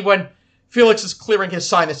 especially when Felix is clearing his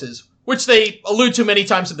sinuses, which they allude to many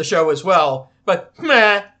times in the show as well. But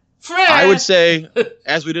I would say,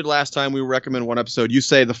 as we did last time, we recommend one episode. You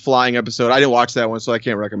say the flying episode. I didn't watch that one, so I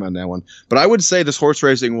can't recommend that one. But I would say this horse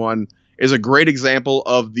racing one is a great example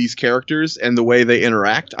of these characters and the way they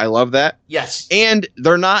interact. I love that. Yes. And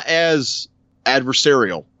they're not as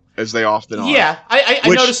adversarial as they often are. Yeah, I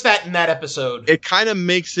noticed that in that episode. It kind of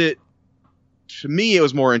makes it, to me, it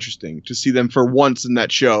was more interesting to see them for once in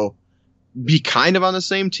that show be kind of on the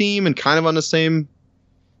same team and kind of on the same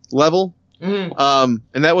level. Mm-hmm.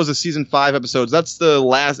 And that was a season 5 episodes. That's the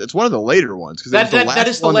last. It's one of the later ones because that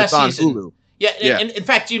is the last season. Hulu. Yeah. And in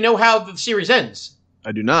fact, do you know how the series ends?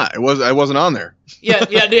 I do not. I wasn't on there. Yeah.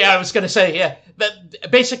 I was going to say, that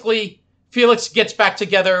basically Felix gets back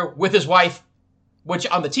together with his wife, which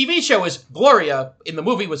on the TV show is Gloria. In the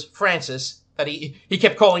movie was Frances. That he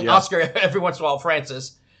kept calling Oscar every once in a while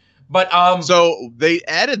Frances. But so they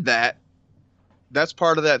added that. That's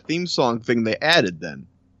part of that theme song thing they added then.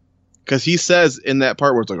 Because he says in that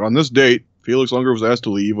part where it's like, on this date, Felix Unger was asked to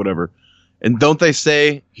leave, whatever. And don't they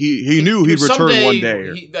say he knew he'd return one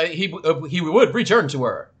day? He would return to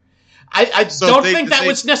her. I don't think that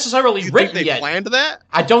was necessarily written yet. They planned that?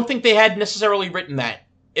 I don't think they had necessarily written that.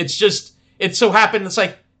 It's just, it so happened, it's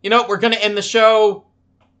like, we're going to end the show.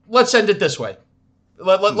 Let's end it this way.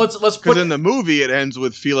 Let's put... Because in the movie, it ends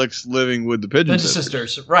with Felix living with the Pigeon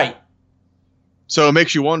Sisters. Right. So it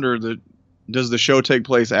makes you wonder that, does the show take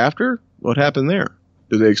place after? What happened there?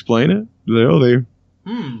 Did they explain it?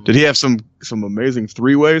 Did he have some amazing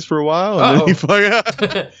 3-ways for a while?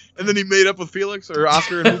 And then he made up with Felix or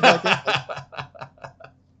Oscar and moved back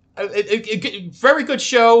in? Very good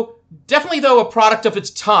show. Definitely, though, a product of its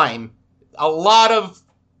time. A lot of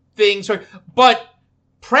things. But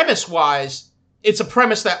premise-wise, it's a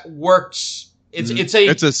premise that works. It's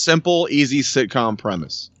a simple, easy sitcom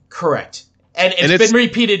premise. Correct. And it's been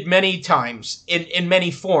repeated many times in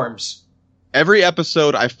many forms. Every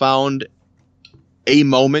episode I found a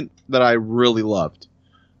moment that I really loved.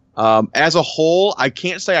 As a whole, I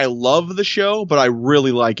can't say I love the show, but I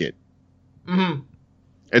really like it. Mm-hmm.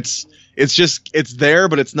 It's there,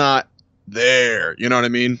 but it's not there. You know what I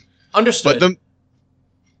mean? Understood.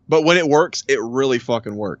 But when it works, it really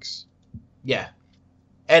fucking works. Yeah.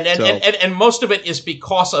 And most of it is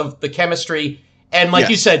because of the chemistry. And like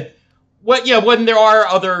you said, when there are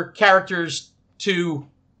other characters to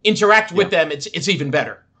interact with them, it's even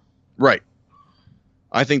better. Right.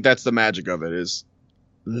 I think that's the magic of it, is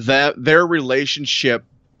that their relationship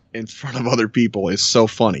in front of other people is so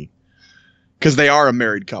funny. Because they are a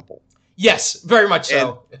married couple. Yes, very much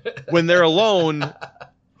so. When they're alone,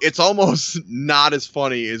 it's almost not as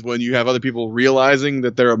funny as when you have other people realizing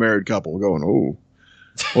that they're a married couple going, oh,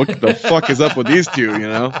 what the fuck is up with these two,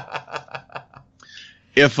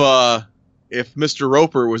 If Mr.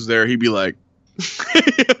 Roper was there, he'd be like...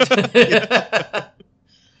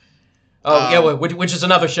 which is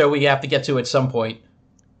another show we have to get to at some point.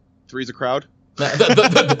 Three's a Crowd?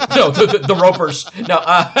 The Ropers. No.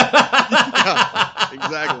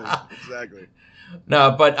 Exactly.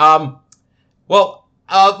 No, but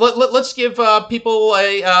let's give people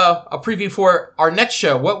a preview for our next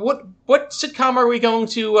show. What sitcom are we going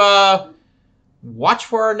to watch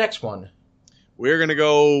for our next one? We're gonna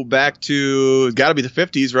go back to, it's got to be the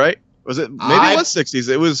 50s, right? Was it? Maybe it was 60s.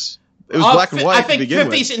 It was black and white. I think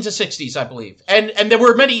 50s into 60s, I believe, and there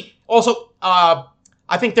were many also. I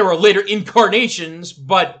think there were later incarnations,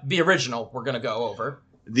 but the original we're gonna go over.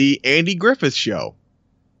 The Andy Griffith Show.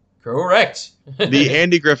 Correct. The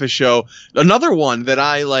Andy Griffith Show. Another one that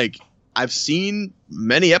I've seen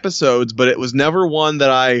many episodes, but it was never one that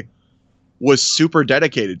I was super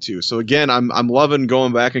dedicated to. So again, I'm loving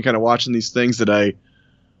going back and kind of watching these things that I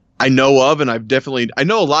know of, and I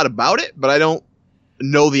know a lot about it, but I don't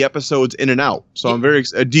know the episodes in and out. So I'm very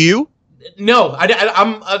excited. Do you? No,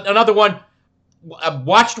 I'm another one. I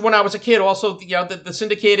watched when I was a kid. Also, the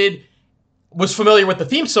syndicated, was familiar with the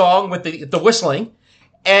theme song with the whistling,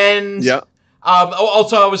 and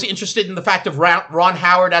also I was interested in the fact of Ron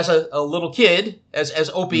Howard as a little kid as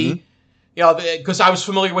Opie. Mm-hmm. Because I was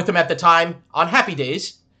familiar with him at the time on Happy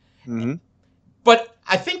Days. Mm-hmm. But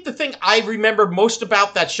I think the thing I remember most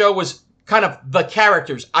about that show was kind of the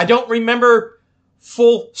characters. I don't remember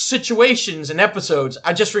full situations and episodes.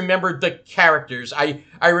 I just remembered the characters. I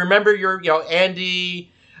remember your Andy,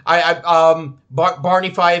 Barney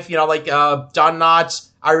Fife, like Don Knotts.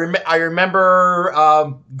 I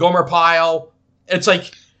remember Gomer Pyle. It's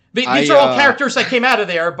like these are all characters that came out of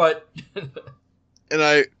there, but.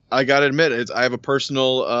 And I gotta admit, I have a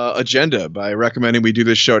personal agenda by recommending we do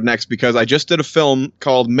this show next, because I just did a film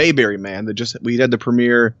called Mayberry Man that we had the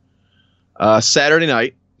premiere Saturday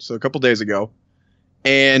night, so a couple days ago,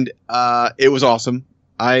 and it was awesome.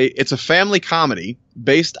 It's a family comedy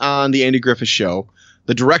based on the Andy Griffith Show.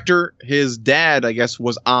 The director, his dad, I guess,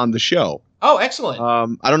 was on the show. Oh, excellent.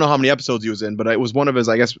 I don't know how many episodes he was in, but it was one of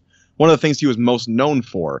the things he was most known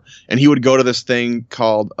for. And he would go to this thing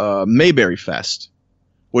called Mayberry Fest,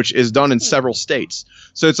 which is done in several states.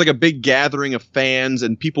 So it's like a big gathering of fans,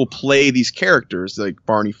 and people play these characters like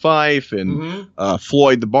Barney Fife and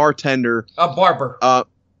Floyd the bartender. Barber.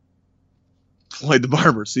 Floyd the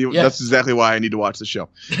barber. See, That's exactly why I need to watch the show.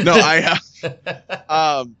 No,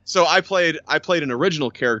 so I played an original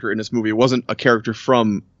character in this movie. It wasn't a character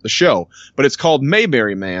from the show, but it's called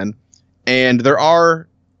Mayberry Man, and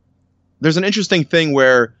there's an interesting thing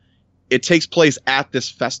where it takes place at this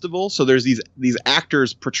festival. So there's these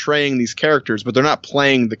actors portraying these characters, but they're not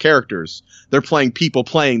playing the characters. They're playing people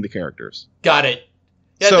playing the characters. Got it.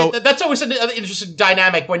 Yeah, so that's always an interesting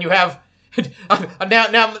dynamic when you have.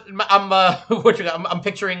 Now I'm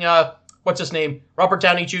picturing what's his name, Robert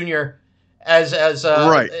Downey Jr. as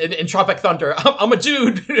right in Tropic Thunder. I'm a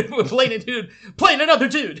dude playing another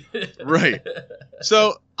dude. Right.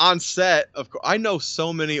 So on set, of course, I know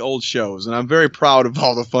so many old shows, and I'm very proud of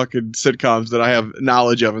all the fucking sitcoms that I have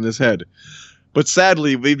knowledge of in this head. But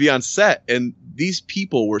sadly, we'd be on set, and these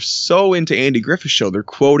people were so into Andy Griffith Show. They're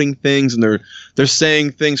quoting things, and they're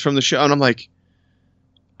saying things from the show, and I'm like,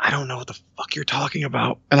 I don't know what the fuck you're talking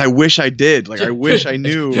about. And I wish I did. Like, I wish I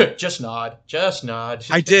knew. Just nod.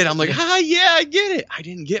 I did. I'm like, yeah, I get it. I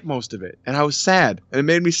didn't get most of it. And I was sad. And it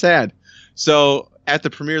made me sad. So at the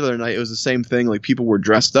premiere the other night, it was the same thing. Like, people were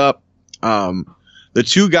dressed up. The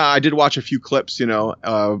two guys, I did watch a few clips,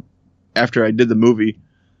 after I did the movie.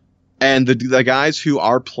 And the guys who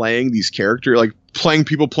are playing these characters, like playing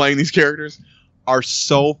people playing these characters, are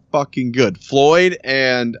so fucking good. Floyd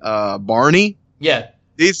and Barney. Yeah.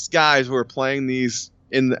 These guys who are playing these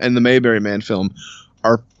in the Mayberry Man film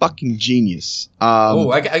are fucking genius.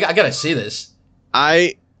 I gotta see this.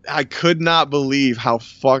 I could not believe how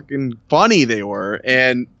fucking funny they were,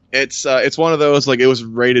 and it's one of those, like, it was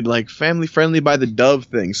rated like family friendly by the Dove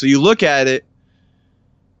thing. So you look at it,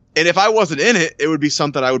 and if I wasn't in it, it would be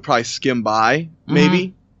something I would probably skim by,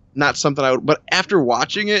 maybe. Not something I would. But after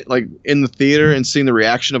watching it, like in the theater and seeing the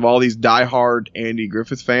reaction of all these diehard Andy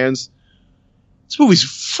Griffith fans. This movie's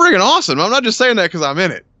friggin' awesome. I'm not just saying that because I'm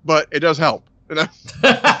in it, but it does help. The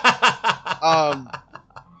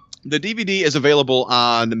DVD is available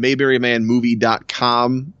on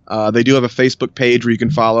mayberrymanmovie.com. They do have a Facebook page where you can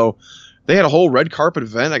follow. They had a whole red carpet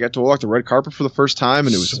event. I got to walk the red carpet for the first time,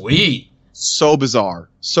 and it was sweet. So bizarre.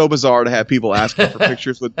 So bizarre to have people asking for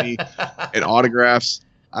pictures with me and autographs.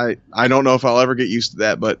 I don't know if I'll ever get used to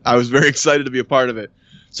that, but I was very excited to be a part of it.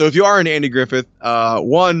 So if you are an Andy Griffith,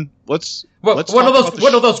 let's one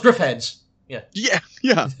of those Griff heads. Yeah.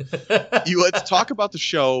 Let's talk about the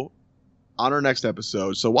show on our next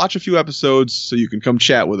episode. So watch a few episodes so you can come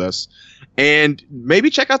chat with us, and maybe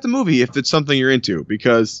check out the movie if it's something you're into.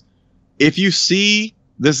 Because if you see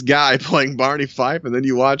this guy playing Barney Fife, and then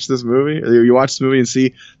you watch this movie, and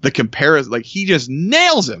see the comparison, like, he just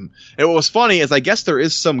nails him. And what was funny is, I guess there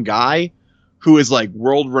is some guy who is like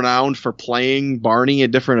world renowned for playing Barney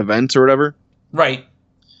at different events or whatever. Right.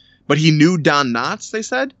 But he knew Don Knotts, they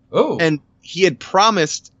said. Oh. And he had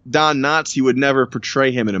promised Don Knotts he would never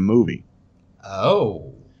portray him in a movie.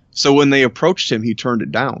 Oh. So when they approached him, he turned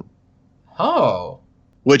it down. Oh.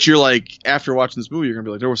 Which you're like, after watching this movie, you're going to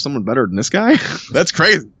be like, there was someone better than this guy? That's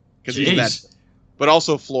crazy. Because he's that. But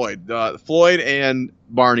also Floyd. Floyd and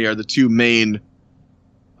Barney are the two main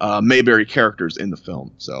Mayberry characters in the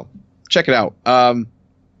film. So check it out. I'm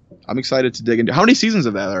excited to dig into. How many seasons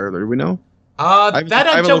of that are there? Do we know? I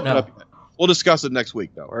don't know. We'll discuss it next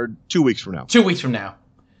week, though, or 2 weeks from now. 2 weeks from now.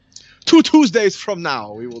 2 Tuesdays from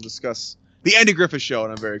now, we will discuss the Andy Griffith Show,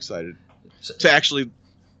 and I'm very excited to actually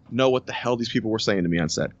know what the hell these people were saying to me on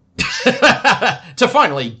set. To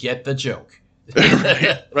finally get the joke.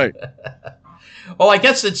 Right. Well, I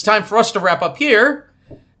guess it's time for us to wrap up here.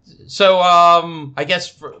 So, I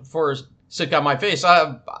guess for Sick on My Face,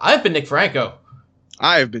 I've been Nick Franco.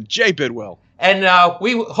 I have been Jay Bidwell. And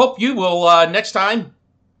we hope you will, next time,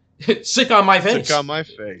 sick on my face. Sick on my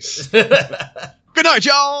face. Good night,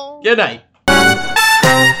 y'all. Good night.